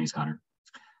 So thanks, Connor.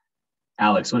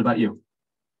 Alex, what about you?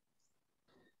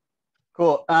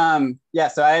 Cool. Yeah,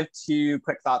 so I have two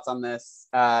quick thoughts on this.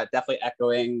 Definitely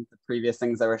echoing the previous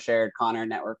things that were shared. Connor,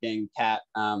 networking, Kat,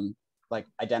 like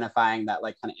identifying that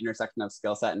like kind of intersection of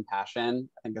skill set and passion,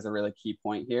 I think is a really key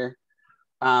point here.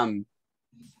 The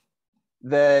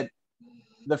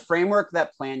framework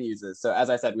that Plan uses. So as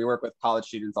I said, we work with college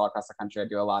students all across the country. I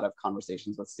do a lot of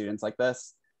conversations with students like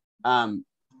this.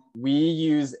 We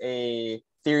use a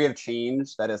theory of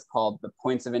change that is called the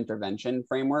points of intervention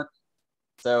framework.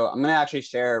 So I'm going to actually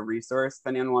share a resource if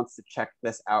anyone wants to check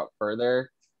this out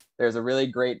further. There's a really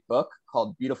great book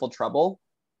called Beautiful Trouble.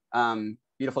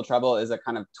 Beautiful Trouble is a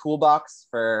kind of toolbox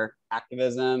for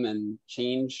activism and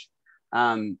change.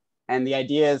 And the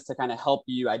idea is to kind of help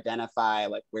you identify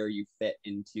like where you fit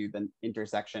into the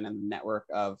intersection and network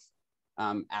of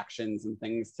actions and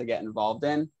things to get involved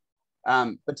in.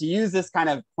 But to use this kind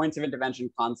of points of intervention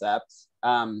concept,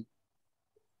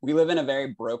 we live in a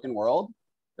very broken world.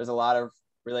 There's a lot of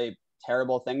really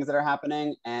terrible things that are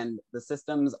happening and the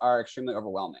systems are extremely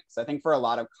overwhelming. So I think for a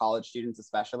lot of college students,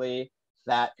 especially,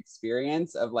 that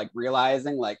experience of like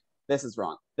realizing like, this is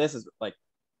wrong. This is like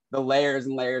the layers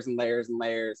and layers and layers and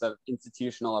layers of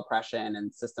institutional oppression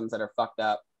and systems that are fucked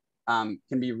up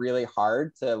can be really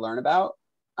hard to learn about.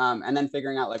 And then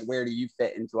figuring out like, where do you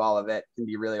fit into all of it can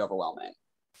be really overwhelming.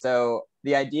 So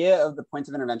the idea of the points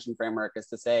of intervention framework is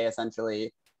to say,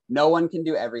 essentially, no one can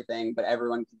do everything, but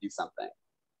everyone can do something.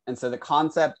 And so the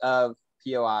concept of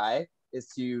POI is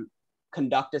to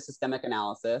conduct a systemic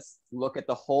analysis, look at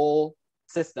the whole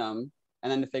system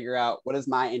and then to figure out what is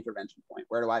my intervention point?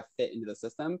 Where do I fit into the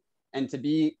system? And to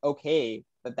be okay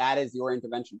that that is your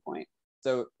intervention point.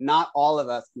 So not all of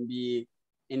us can be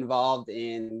involved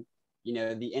in, you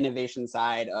know, the innovation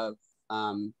side of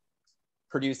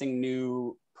producing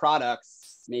new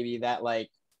products, maybe that like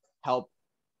help,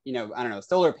 you know, I don't know,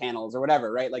 solar panels or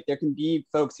whatever, right? Like there can be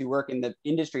folks who work in the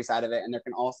industry side of it, and there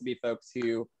can also be folks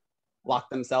who lock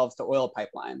themselves to oil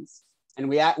pipelines. And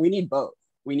we need both.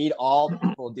 We need all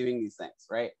people doing these things,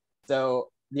 right? So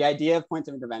the idea of points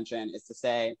of intervention is to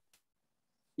say,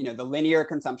 you know, the linear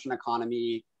consumption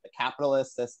economy, the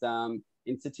capitalist system,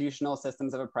 institutional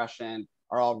systems of oppression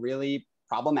are all really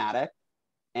problematic.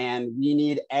 And we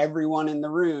need everyone in the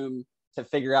room to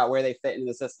figure out where they fit into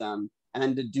the system, and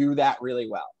then to do that really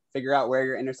well. Figure out where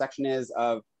your intersection is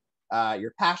of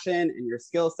your passion and your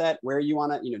skill set, where you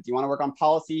want to, you know, do you want to work on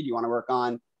policy? Do you want to work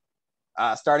on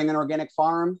starting an organic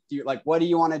farm? What do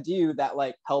you want to do that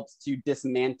like helps to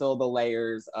dismantle the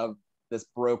layers of this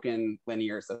broken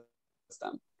linear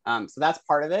system? So that's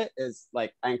part of it. Is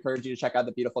like, I encourage you to check out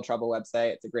the Beautiful Trouble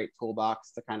website. It's a great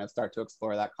toolbox to kind of start to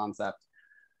explore that concept.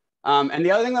 And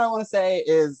the other thing that I want to say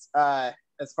is,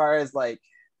 as far as like,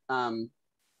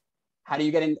 how do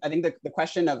you get in? I think the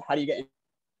question of how do you get in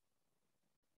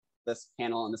this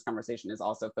panel and this conversation is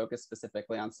also focused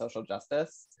specifically on social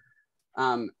justice.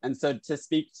 And so to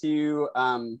speak to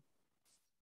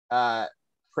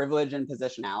privilege and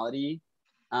positionality,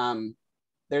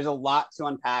 there's a lot to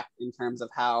unpack in terms of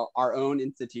how our own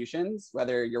institutions,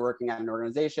 whether you're working at an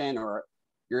organization or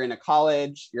you're in a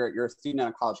college, you're a student on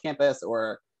a college campus,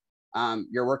 or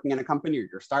you're working in a company or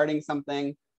you're starting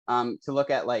something, to look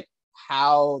at like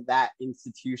how that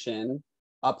institution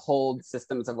upholds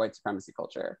systems of white supremacy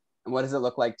culture. And what does it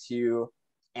look like to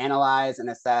analyze and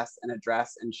assess and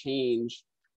address and change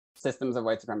systems of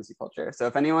white supremacy culture? So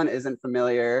if anyone isn't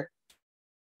familiar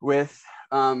with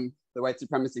the white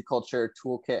supremacy culture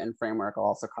toolkit and framework, I'll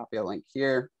also copy a link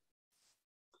here.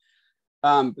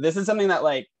 This is something that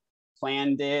like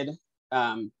Plan did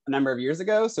a number of years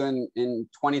ago. So in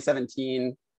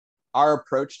 2017, our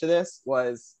approach to this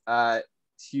was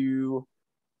to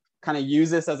kind of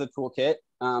use this as a toolkit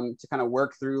to kind of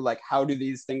work through like, how do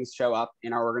these things show up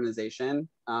in our organization?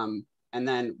 And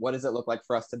then what does it look like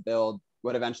for us to build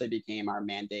what eventually became our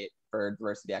mandate for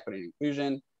diversity, equity, and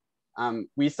inclusion?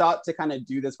 We sought to kind of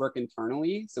do this work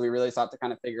internally. So we really sought to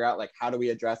kind of figure out like, how do we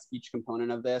address each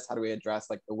component of this? How do we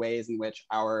address like the ways in which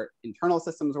our internal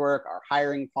systems work, our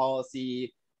hiring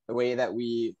policy, the way that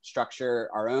we structure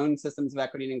our own systems of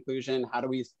equity and inclusion? How do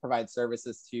we provide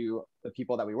services to the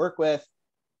people that we work with?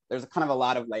 There's kind of a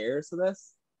lot of layers to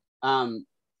this. And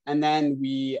then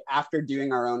we, after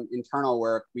doing our own internal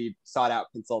work, we sought out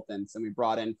consultants, and we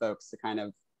brought in folks to kind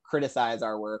of criticize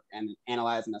our work and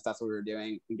analyze and assess what we were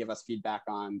doing and give us feedback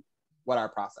on what our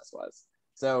process was.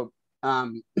 So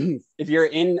if you're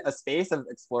in a space of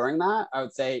exploring that, I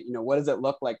would say, you know, what does it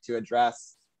look like to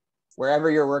address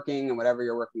wherever you're working and whatever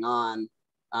you're working on,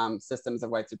 systems of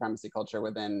white supremacy culture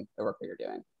within the work that you're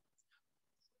doing?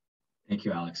 Thank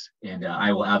you, Alex. And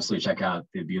I will absolutely check out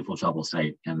the Beautiful Trouble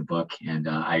site and the book. And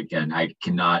I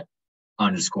cannot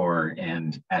underscore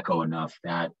and echo enough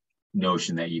that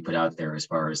notion that you put out there as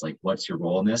far as like, what's your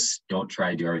role in this? Don't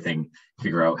try to do everything,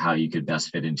 figure out how you could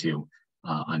best fit into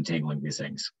untangling these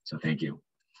things. So thank you.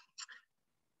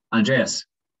 Andreas.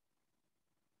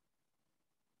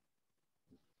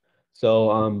 So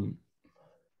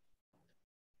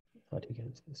how do you get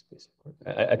into this space of work?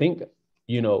 I think,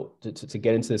 you know, to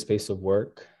get into the space of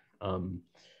work, you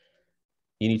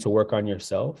need to work on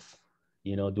yourself,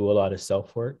 you know, do a lot of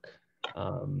self-work.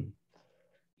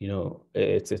 You know,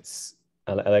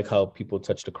 I like how people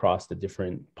touched across the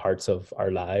different parts of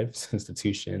our lives,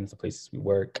 institutions, the places we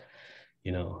work,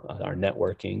 you know, our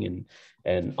networking,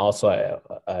 and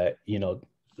also, you know,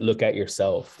 look at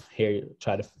yourself here,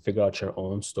 try to figure out your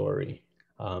own story,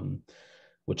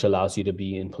 which allows you to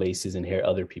be in places and hear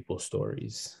other people's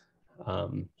stories.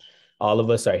 All of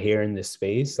us are here in this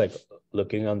space, like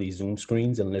looking on these Zoom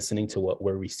screens and listening to what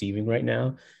we're receiving right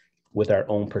now with our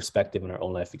own perspective and our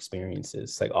own life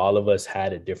experiences. Like all of us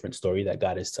had a different story that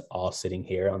got us to all sitting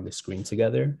here on the screen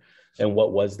together. And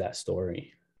what was that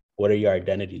story? What are your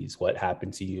identities? What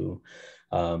happened to you?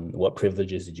 What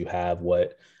privileges did you have?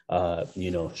 What,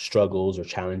 you know, struggles or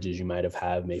challenges you might have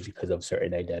had maybe because of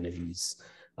certain identities?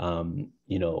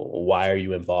 You know, why are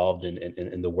you involved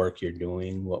in the work you're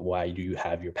doing? Why do you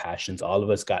have your passions? All of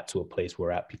us got to a place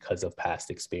we're at because of past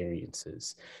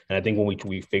experiences. And I think when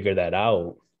we figure that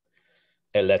out,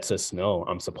 it lets us know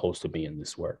I'm supposed to be in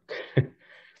this work.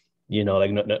 You know,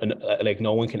 like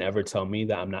no one can ever tell me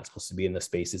that I'm not supposed to be in the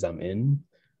spaces I'm in.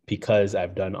 because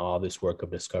I've done all this work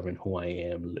of discovering who I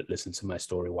am, listen to my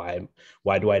story. Why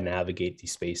do I navigate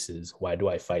these spaces? Why do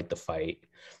I fight the fight?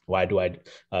 Why do I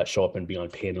show up and be on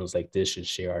panels like this and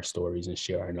share our stories and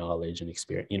share our knowledge and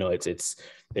experience? You know, it's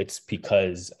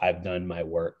because I've done my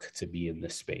work to be in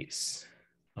this space.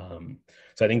 So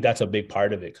I think that's a big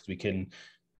part of it, because we can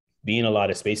be in a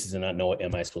lot of spaces and not know,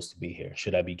 am I supposed to be here?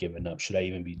 Should I be giving up? Should I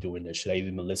even be doing this? Should I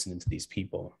even be listening to these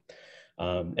people?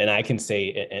 And I can say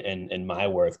in my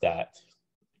work that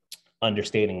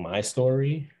understanding my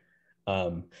story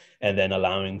and then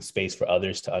allowing space for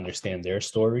others to understand their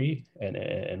story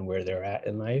and where they're at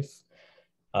in life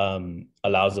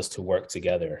allows us to work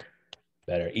together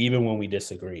better, even when we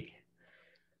disagree.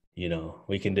 You know,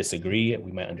 we can disagree,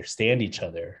 we might understand each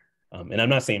other. And I'm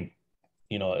not saying,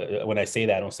 you know, when I say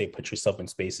that, I don't say put yourself in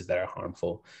spaces that are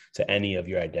harmful to any of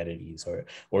your identities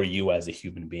or you as a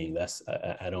human being.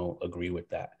 I don't agree with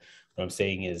that. What I'm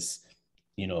saying is,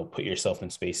 you know, put yourself in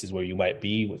spaces where you might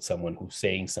be with someone who's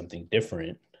saying something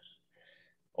different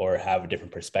or have a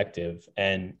different perspective.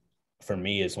 And for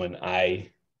me is when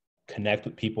I connect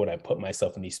with people and I put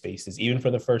myself in these spaces, even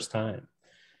for the first time.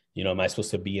 You know, am I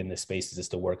supposed to be in this space? Is this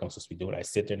the work I'm supposed to be doing? I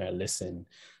sit there and I listen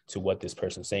to what this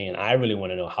person's saying. And I really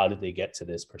want to know, how did they get to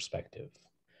this perspective?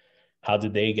 How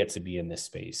did they get to be in this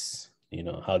space? You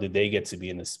know, how did they get to be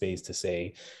in this space to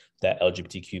say that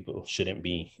LGBTQ people shouldn't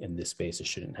be in this space or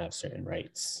shouldn't have certain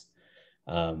rights?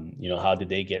 You know, how did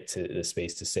they get to the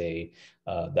space to say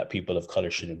that people of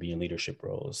color shouldn't be in leadership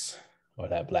roles or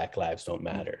that Black lives don't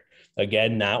matter?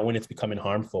 Again, not when it's becoming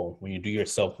harmful. When you do your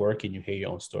self-work and you hear your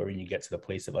own story and you get to the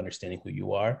place of understanding who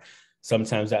you are,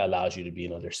 sometimes that allows you to be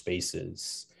in other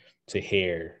spaces to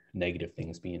hear negative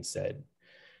things being said.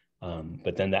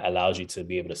 But then that allows you to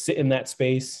be able to sit in that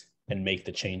space and make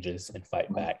the changes and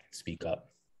fight back and speak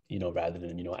up, you know, rather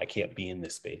than, you know, I can't be in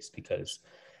this space because,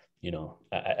 you know,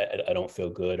 I don't feel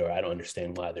good, or I don't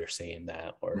understand why they're saying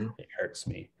that, or it hurts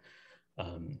me.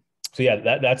 So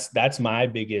yeah, that's my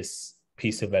biggest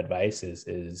piece of advice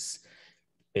is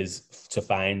to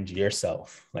find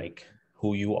yourself, like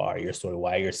who you are, your story,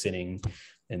 why you're sitting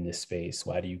in this space,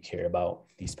 why do you care about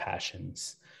these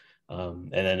passions,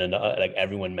 and then like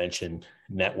everyone mentioned,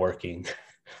 networking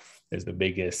is the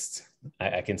biggest.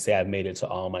 I can say I've made it to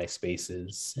all my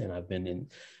spaces, and I've been in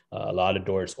a lot of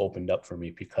doors opened up for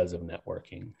me because of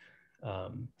networking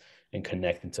and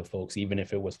connecting to folks, even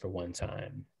if it was for one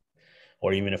time.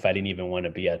 Or even if I didn't even want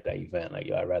to be at that event,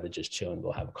 like, I'd rather just chill and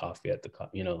go have a coffee at the,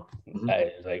 you know,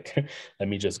 let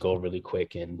me just go really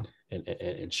quick and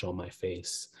show my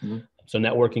face. So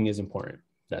networking is important.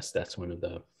 That's one of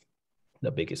the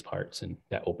biggest parts, and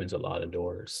that opens a lot of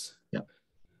doors. Yeah.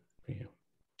 For you.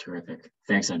 Terrific.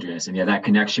 Thanks, Andreas. And yeah, that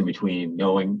connection between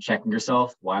checking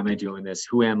yourself, why am I doing this?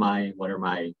 Who am I? What are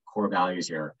my core values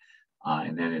here?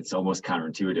 And then it's almost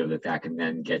counterintuitive that can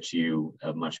then get you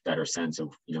a much better sense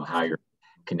of, you know, how you're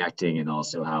connecting and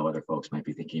also how other folks might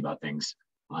be thinking about things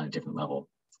on a different level.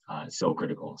 So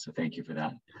critical. So thank you for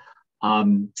that.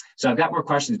 So I've got more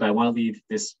questions, but I want to leave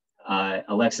this.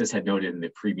 Alexis had noted in the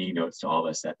pre-meeting notes to all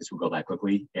of us that this will go by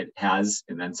quickly. It has,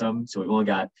 and then some. So we've only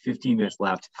got 15 minutes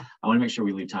left. I want to make sure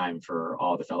we leave time for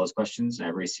all the fellows' questions. I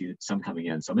already see some coming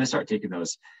in. So I'm going to start taking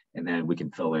those, and then we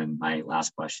can fill in my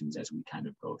last questions as we kind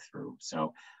of go through.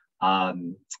 So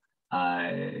Katherine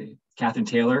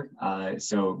Taylor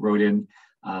wrote in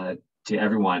to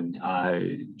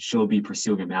everyone, she'll be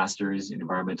pursuing a master's in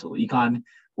environmental econ.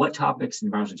 What topics in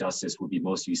environmental justice would be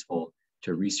most useful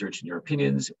to research in your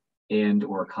opinions and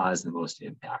or cause the most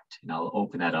impact? And I'll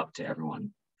open that up to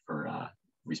everyone for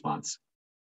response.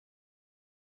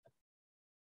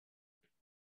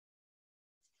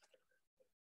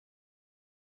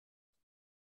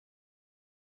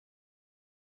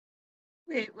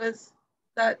 Wait, was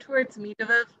that towards me,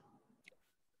 Dovev?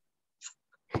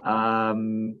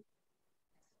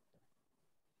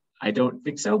 I don't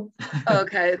think so.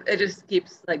 Okay, it just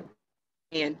keeps like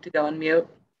me to go on mute.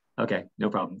 Okay, no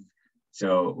problem.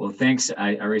 So, well, thanks.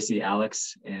 I already see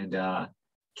Alex and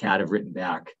Kat have written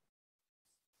back.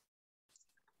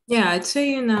 Yeah, I'd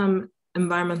say in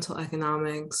environmental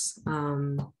economics,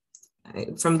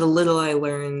 from the little I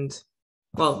learned,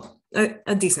 well,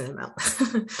 a decent amount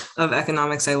of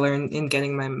economics I learned in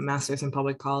getting my master's in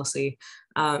public policy.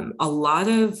 A lot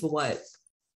of what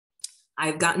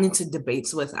I've gotten into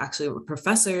debates with actually with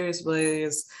professors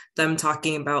was them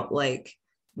talking about like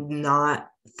not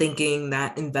thinking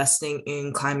that investing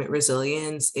in climate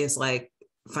resilience is like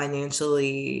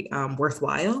financially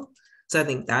worthwhile. So I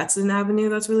think that's an avenue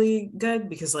that's really good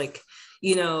because, like,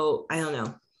 you know, I don't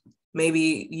know,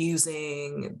 maybe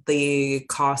using the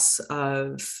costs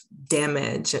of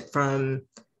damage from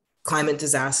climate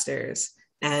disasters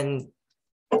and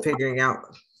figuring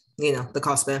out, the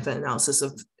cost benefit analysis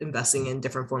of investing in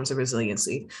different forms of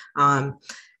resiliency,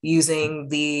 using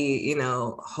the,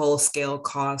 whole scale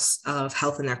costs of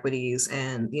health inequities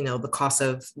and, the cost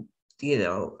of,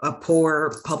 a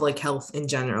poor public health in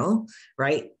general,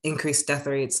 right? Increased death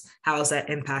rates. How is that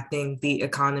impacting the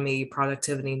economy,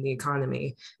 productivity in the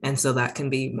economy? And so that can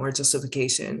be more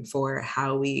justification for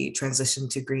how we transition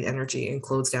to green energy and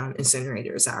close down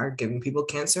incinerators that are giving people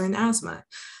cancer and asthma.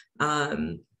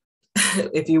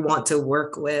 If you want to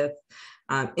work with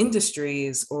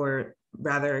industries, or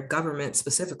rather government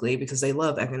specifically, because they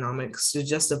love economics to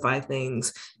justify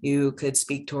things, you could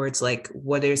speak towards like,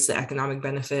 what is the economic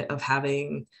benefit of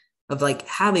having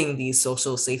these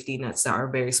social safety nets that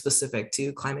are very specific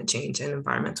to climate change and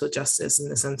environmental justice, in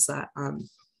the sense that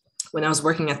when I was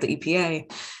working at the EPA,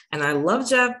 and I love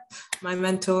Jeff, my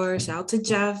mentor, shout out to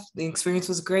Jeff, the experience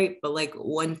was great. But like,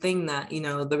 one thing that,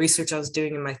 the research I was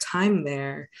doing in my time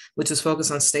there, which was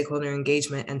focused on stakeholder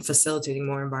engagement and facilitating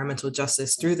more environmental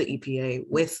justice through the EPA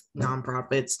with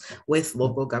nonprofits, with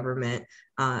local government,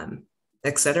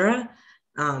 et cetera,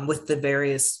 with the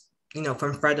various,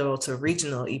 from federal to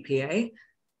regional EPA,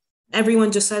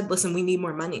 everyone just said, listen, we need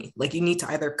more money. Like, you need to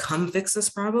either come fix this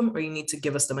problem, or you need to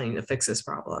give us the money to fix this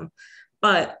problem.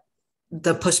 But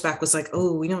the pushback was like,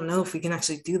 oh, we don't know if we can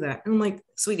actually do that. And I'm like,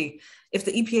 sweetie, if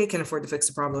the EPA can afford to fix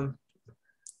the problem,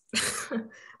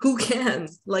 who can?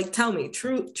 Like, tell me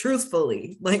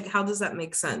truthfully, like, how does that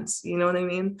make sense? You know what I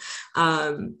mean?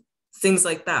 Things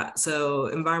like that. So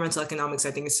environmental economics,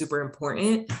 I think, is super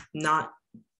important, not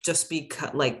just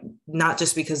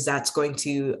because that's going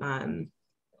to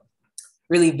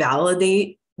really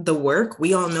validate the work.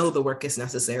 We all know the work is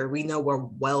necessary. We know we're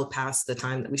well past the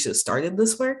time that we should have started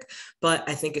this work, but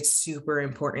I think it's super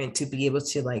important to be able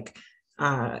to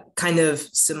kind of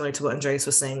similar to what Andreas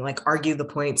was saying, like, argue the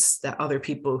points that other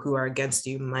people who are against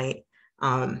you might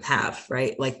have,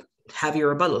 right? Like, have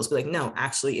your rebuttals, be like, no,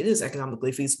 actually it is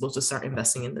economically feasible to start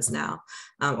investing in this now.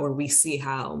 Or we see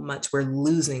how much we're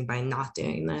losing by not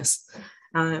doing this.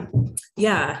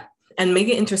 And make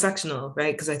it intersectional,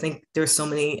 right? Because I think there's so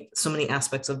many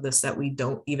aspects of this that we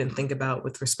don't even think about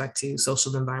with respect to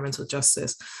social and environmental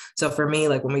justice. So for me,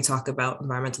 like, when we talk about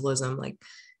environmentalism, like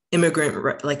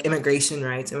immigration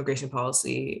rights, immigration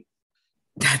policy,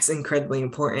 that's incredibly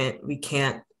important. We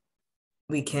can't,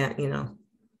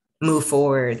 move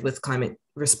forward with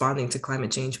responding to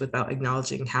climate change without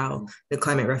acknowledging how the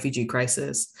climate refugee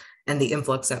crisis and the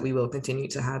influx that we will continue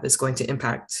to have is going to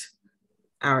impact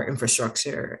our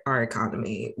infrastructure, our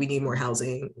economy. We need more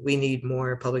housing, we need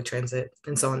more public transit,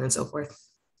 and so on and so forth.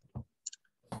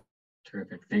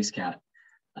 Terrific. Thanks, Kat.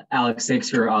 Alex,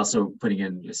 thanks for also putting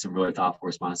in some really thoughtful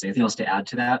responses. Anything else to add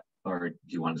to that, or do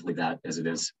you want to leave that as it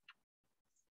is?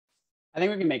 I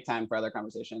think we can make time for other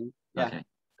conversation. Yeah. Okay,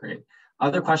 great.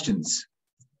 Other questions?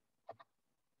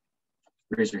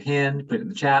 Raise your hand, put it in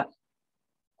the chat.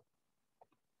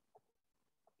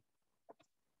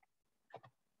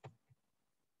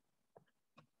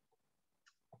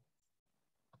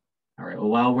 All right, well,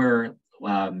 while we're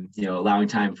allowing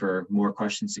time for more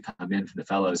questions to come in from the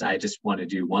fellows, I just want to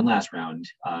do one last round,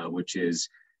 which is,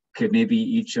 could maybe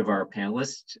each of our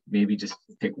panelists maybe just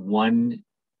pick one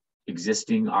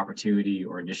existing opportunity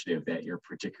or initiative that you're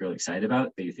particularly excited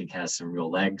about, that you think has some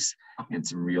real legs and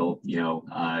some real,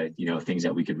 things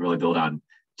that we could really build on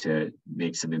to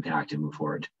make some impact and move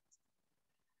forward.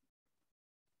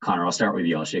 Conor, I'll start with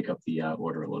you. I'll shake up the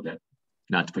order a little bit,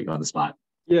 not to put you on the spot.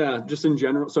 Yeah, just in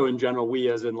general. So in general, we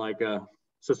as in like a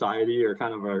society, or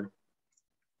kind of our...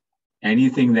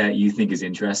 Anything that you think is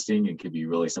interesting and could be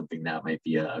really something that might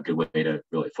be a good way to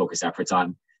really focus efforts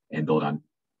on and build on.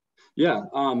 Yeah,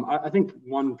 I think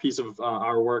one piece of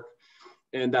our work,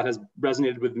 and that has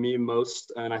resonated with me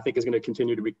most, and I think is going to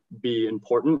continue to be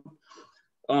important,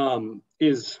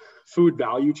 is food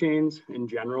value chains in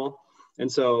general.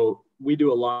 And so we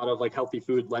do a lot of like healthy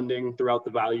food lending throughout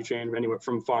the value chain, anywhere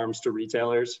from farms to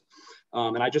retailers.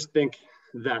 And I just think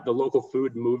that the local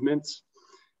food movements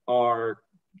are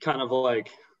kind of like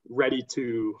ready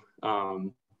to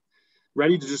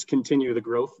just continue the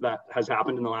growth that has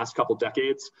happened in the last couple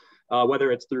decades,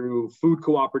 whether it's through food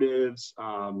cooperatives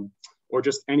or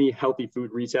just any healthy food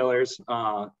retailers.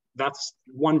 That's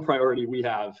one priority we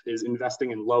have, is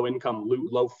investing in low income,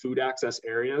 low food access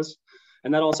areas.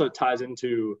 And that also ties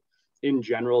into, in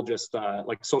general, just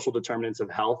like social determinants of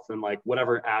health, and like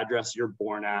whatever address you're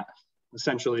born at,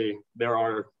 essentially there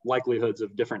are likelihoods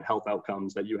of different health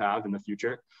outcomes that you have in the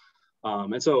future.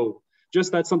 And so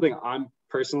just that's something I'm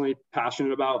personally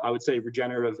passionate about. I would say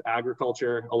regenerative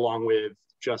agriculture, along with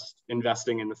just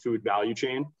investing in the food value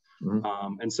chain.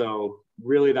 Mm-hmm. And so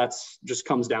really that's just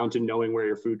comes down to knowing where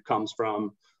your food comes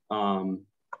from.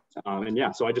 And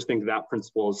yeah, so I just think that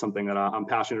principle is something that I'm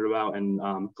passionate about, and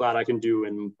glad I can do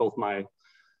in both my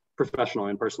professional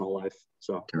and personal life.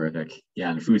 So terrific.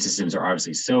 Yeah, and food systems are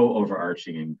obviously so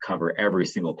overarching and cover every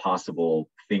single possible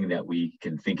thing that we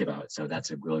can think about. So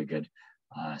that's a really good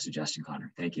suggestion,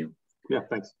 Connor. Thank you. Yeah,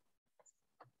 thanks.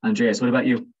 Andreas, what about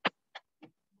you?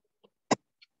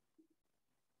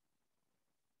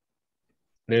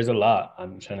 There's a lot.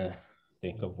 I'm trying to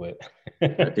think of what.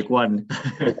 Pick one.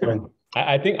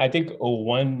 I think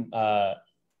one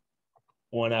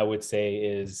I would say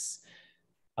is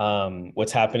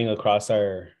what's happening across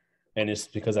our, and it's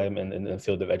because I'm in the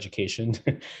field of education.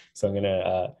 So I'm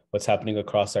gonna what's happening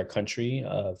across our country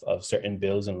of certain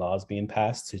bills and laws being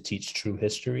passed to teach true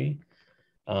history,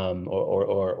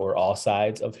 or all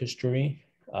sides of history.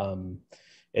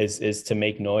 Is to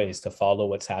make noise, to follow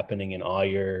what's happening in all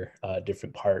your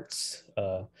different parts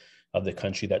of the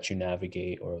country that you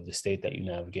navigate, or the state that you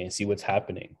navigate, and see what's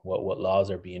happening, what laws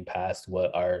are being passed,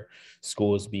 what are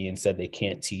schools being said they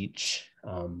can't teach,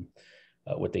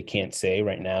 what they can't say.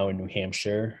 Right now in New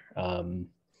Hampshire,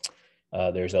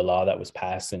 there's a law that was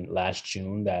passed in last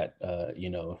June that,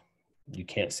 you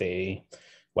can't say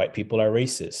white people are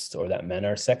racist or that men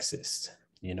are sexist.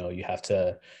 You have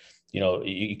to,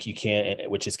 you can't,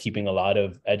 which is keeping a lot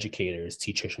of educators,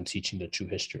 teachers from teaching the true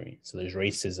history. So there's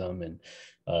racism and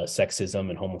sexism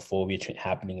and homophobia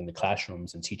happening in the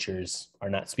classrooms, and teachers are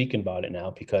not speaking about it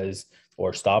now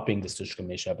or stopping this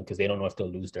discrimination because they don't know if they'll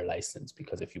lose their license,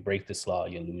 because if you break this law,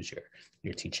 you lose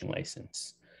your teaching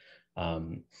license.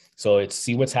 So it's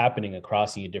see what's happening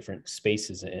across your different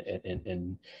spaces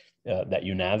and that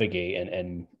you navigate,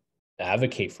 and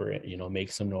advocate for it,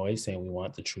 make some noise saying we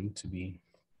want the truth to be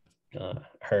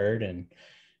heard and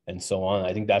so on.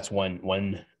 I think that's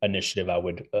one initiative I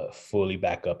would fully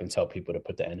back up and tell people to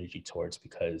put the energy towards,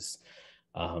 because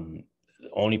the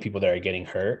only people that are getting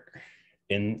hurt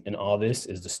in all this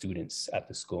is the students at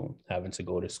the school, having to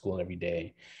go to school every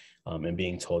day and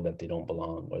being told that they don't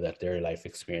belong, or that their life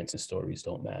experience and stories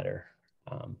don't matter.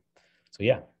 So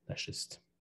yeah, that's just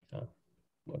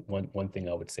one thing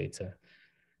I would say to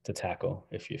tackle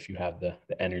if you have the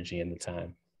energy and the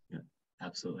time. Yeah,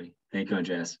 absolutely. Thank you,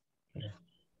 Andreas. Yeah.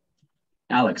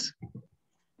 Alex.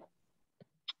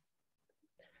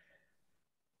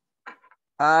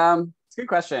 It's a good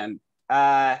question.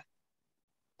 I,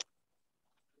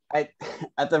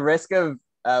 at the risk of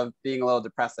being a little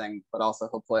depressing, but also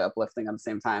hopefully uplifting at the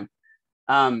same time,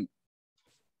 I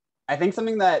think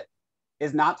something that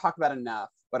is not talked about enough,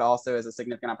 but also is a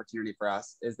significant opportunity for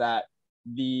us, is that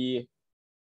the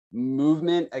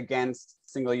movement against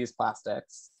single-use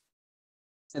plastics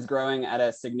is growing at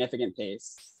a significant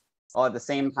pace, while at the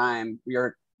same time we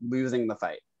are losing the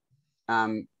fight.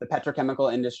 The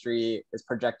petrochemical industry is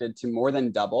projected to more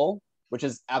than double, which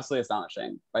is absolutely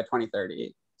astonishing, by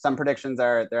 2030. Some predictions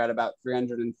are they're at about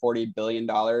 $340 billion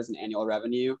in annual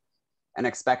revenue and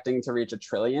expecting to reach $1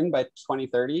 trillion by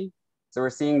 2030. So we're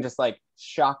seeing just like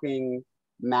shocking,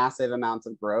 massive amounts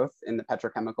of growth in the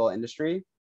petrochemical industry.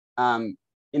 In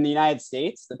the United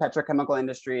States, the petrochemical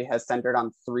industry has centered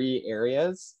on 3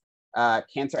 areas: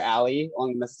 Cancer Alley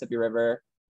along the Mississippi River,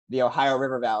 the Ohio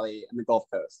River Valley, and the Gulf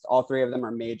Coast. All 3 of them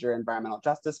are major environmental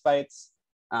justice fights.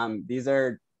 These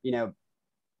are,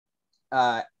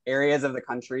 areas of the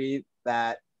country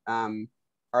that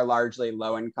are largely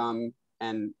low income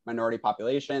and minority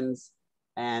populations,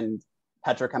 and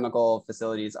petrochemical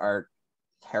facilities are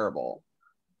terrible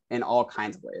in all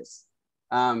kinds of ways.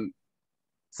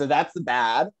 So that's the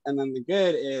bad. And then the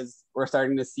good is we're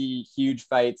starting to see huge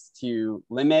fights to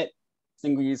limit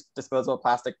single-use disposable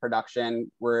plastic production.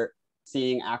 We're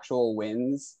seeing actual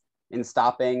wins in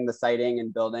stopping the siting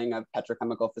and building of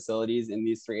petrochemical facilities in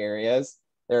these 3 areas.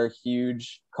 There are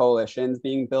huge coalitions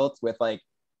being built with like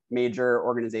major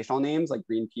organizational names like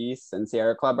Greenpeace and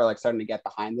Sierra Club are like starting to get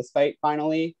behind this fight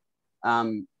finally.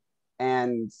 There's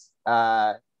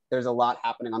a lot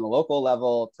happening on the local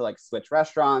level to like switch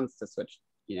restaurants, to switch,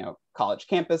 college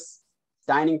campus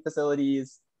dining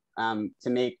facilities, to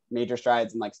make major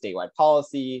strides in like statewide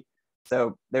policy.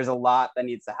 So there's a lot that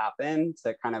needs to happen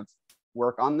to kind of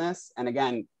work on this. And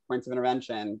again, points of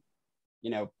intervention,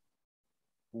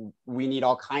 we need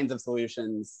all kinds of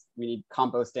solutions. We need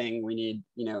composting, we need,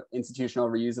 institutional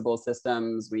reusable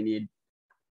systems, we need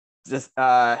just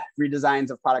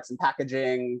redesigns of products and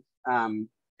packaging, and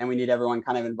we need everyone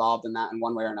kind of involved in that in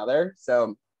one way or another.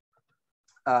 So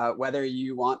whether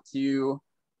you want to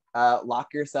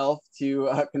lock yourself to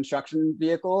a construction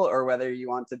vehicle, or whether you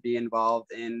want to be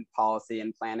involved in policy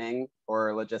and planning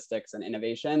or logistics and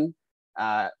innovation,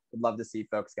 would love to see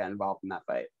folks get involved in that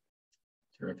fight.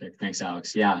 Terrific. Thanks,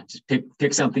 Alex. Yeah, just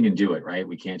pick something and do it, right?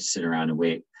 We can't just sit around and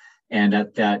wait. And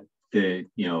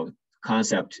the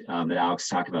concept that Alex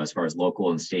talked about as far as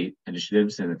local and state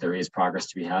initiatives, and that there is progress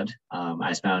to be had.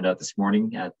 I found out this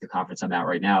morning at the conference I'm at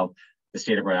right now, the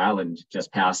state of Rhode Island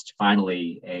just passed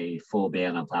finally a full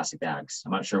ban on plastic bags.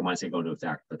 I'm not sure when it's going to go into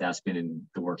effect, but that's been in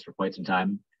the works for quite some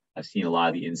time. I've seen a lot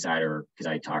of the insider, because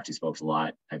I talk to these folks a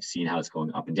lot. I've seen how it's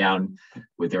going up and down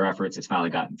with their efforts. It's finally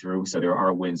gotten through. So there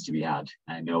are wins to be had.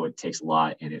 I know it takes a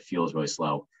lot and it feels really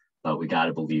slow, but we got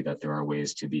to believe that there are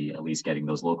ways to be at least getting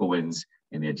those local wins.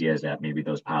 And the idea is that maybe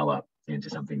those pile up into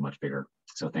something much bigger.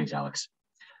 So thanks, Alex.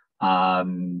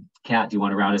 Kat, do you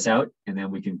want to round us out? And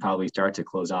then we can probably start to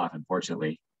close off,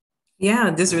 unfortunately.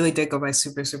 Yeah, this really did go by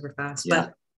super, super fast,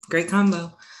 but great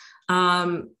combo.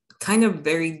 Kind of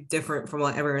very different from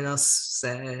what everyone else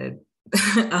said.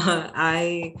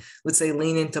 I would say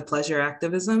lean into pleasure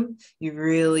activism. You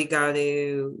really got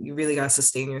to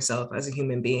sustain yourself as a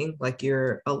human being. Like,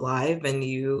 you're alive, and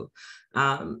you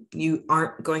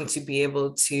aren't going to be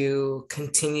able to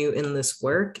continue in this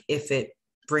work if it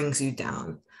brings you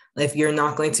down. If you're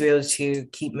not going to be able to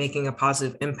keep making a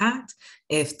positive impact,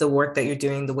 if the work that you're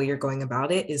doing, the way you're going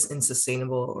about it, is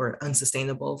unsustainable or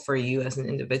unsustainable for you as an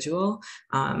individual.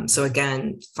 So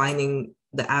again, finding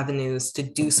the avenues to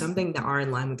do something that are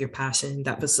in line with your passion,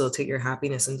 that facilitate your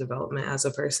happiness and development as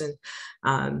a person.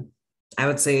 I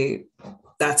would say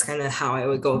that's kind of how I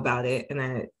would go about it.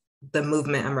 And the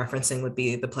movement I'm referencing would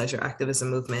be the pleasure activism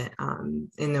movement,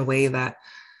 in a way that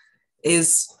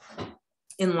is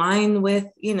in line with,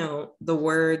 the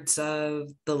words of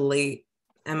the late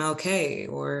MLK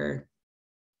or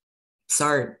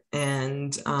Sartre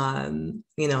and,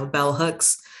 Bell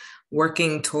Hooks,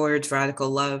 working towards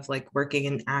radical love, like working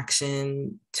in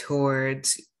action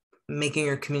towards making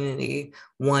your community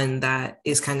one that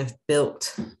is kind of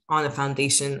built on a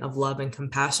foundation of love and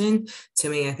compassion. To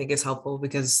me, I think is helpful,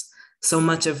 because so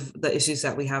much of the issues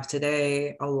that we have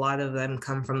today, a lot of them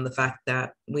come from the fact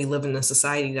that we live in a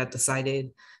society that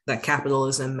decided that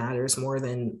capitalism matters more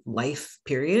than life,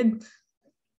 period.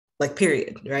 Like,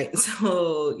 period, right?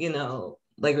 So,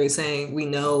 like we were saying, we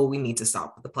know we need to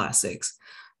stop the plastics,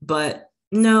 but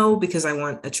no, because I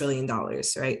want $1 trillion,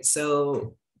 right?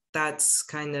 So that's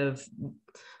kind of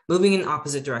moving in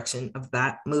opposite direction of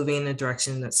that, moving in a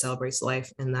direction that celebrates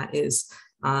life, and that is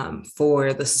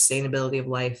for the sustainability of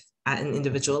life at an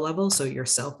individual level. So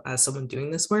yourself as someone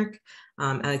doing this work,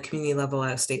 at a community level,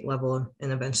 at a state level,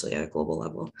 and eventually at a global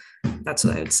level. That's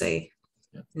what I would say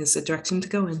is the direction to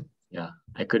go in. Yeah,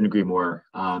 I couldn't agree more.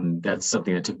 That's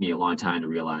something that took me a long time to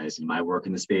realize in my work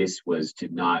in the space, was to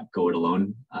not go it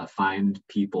alone. Find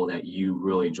people that you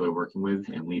really enjoy working with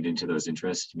and lean into those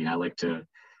interests. I mean, I like to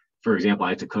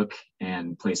cook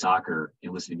and play soccer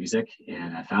and listen to music.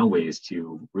 And I found ways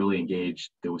to really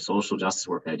engage the social justice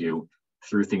work I do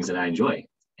through things that I enjoy.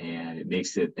 And it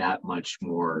makes it that much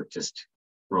more just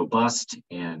robust,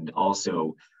 and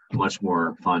also much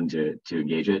more fun to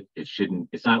engage it.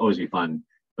 It's not always be fun,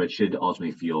 but it should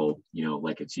ultimately feel,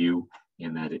 like it's you,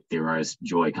 and that there is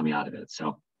joy coming out of it.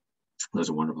 So those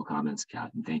are wonderful comments,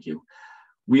 Kat, and thank you.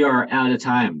 We are out of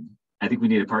time. I think we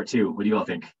need a part 2. What do you all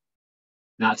think?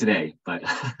 Not today, but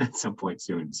at some point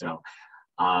soon. So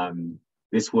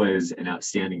this was an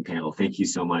outstanding panel. Thank you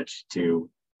so much to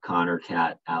Conor,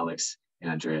 Kat, Alex, and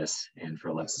Andreas, and for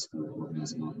Alexis for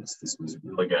organizing all this. This was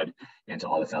really good, and to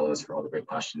all the fellows for all the great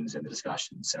questions and the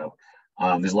discussion. So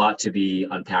there's a lot to be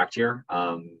unpacked here.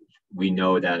 We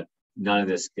know that none of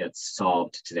this gets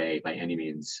solved today by any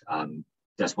means.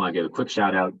 Just want to give a quick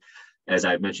shout out. As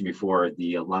I've mentioned before,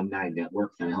 the alumni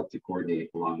network that I helped to coordinate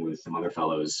along with some other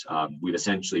fellows, we've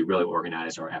essentially really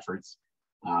organized our efforts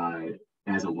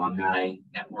as alumni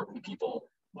networking people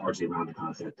largely around the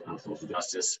concept of social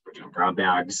justice. We're doing brown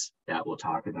bags that will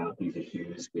talk about these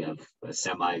issues. We have a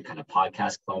semi kind of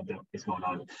podcast club that is going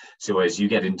on. So as you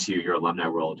get into your alumni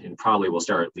world, and probably we'll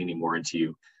start leaning more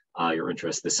into your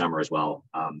interests this summer as well.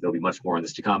 There'll be much more on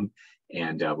this to come.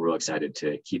 And we're really excited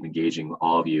to keep engaging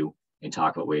all of you and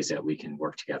talk about ways that we can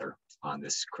work together on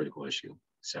this critical issue.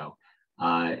 So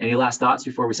any last thoughts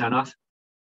before we sign off?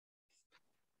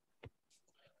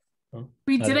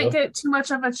 We didn't get too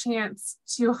much of a chance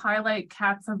to highlight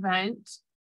Kat's event.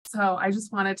 So I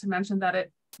just wanted to mention that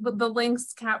the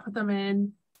links, Kat put them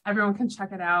in, everyone can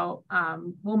check it out.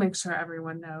 We'll make sure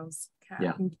everyone knows.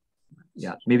 Kat,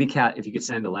 yeah. Maybe Kat, if you could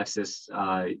send Alexis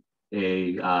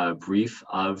a brief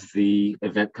of the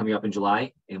event coming up in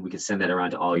July, and we could send that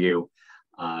around to all you.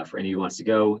 For anyone who wants to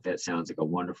go, that sounds like a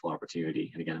wonderful opportunity.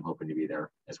 And again, I'm hoping to be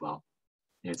there as well.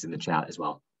 And it's in the chat as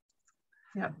well.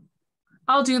 Yeah.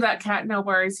 I'll do that, Kat. No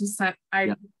worries. You sent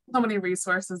so many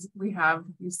resources we have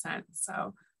you sent.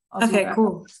 So I'll okay,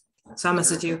 cool. So I'll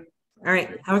message you. All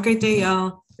right. Have a great day,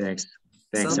 y'all. Thanks.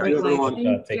 Celebrate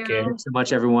life. Take care. Thanks so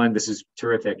much, everyone. This is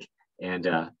terrific. And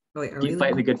keep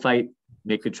fighting the good fight,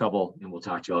 make good trouble, and we'll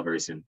talk to you all very soon.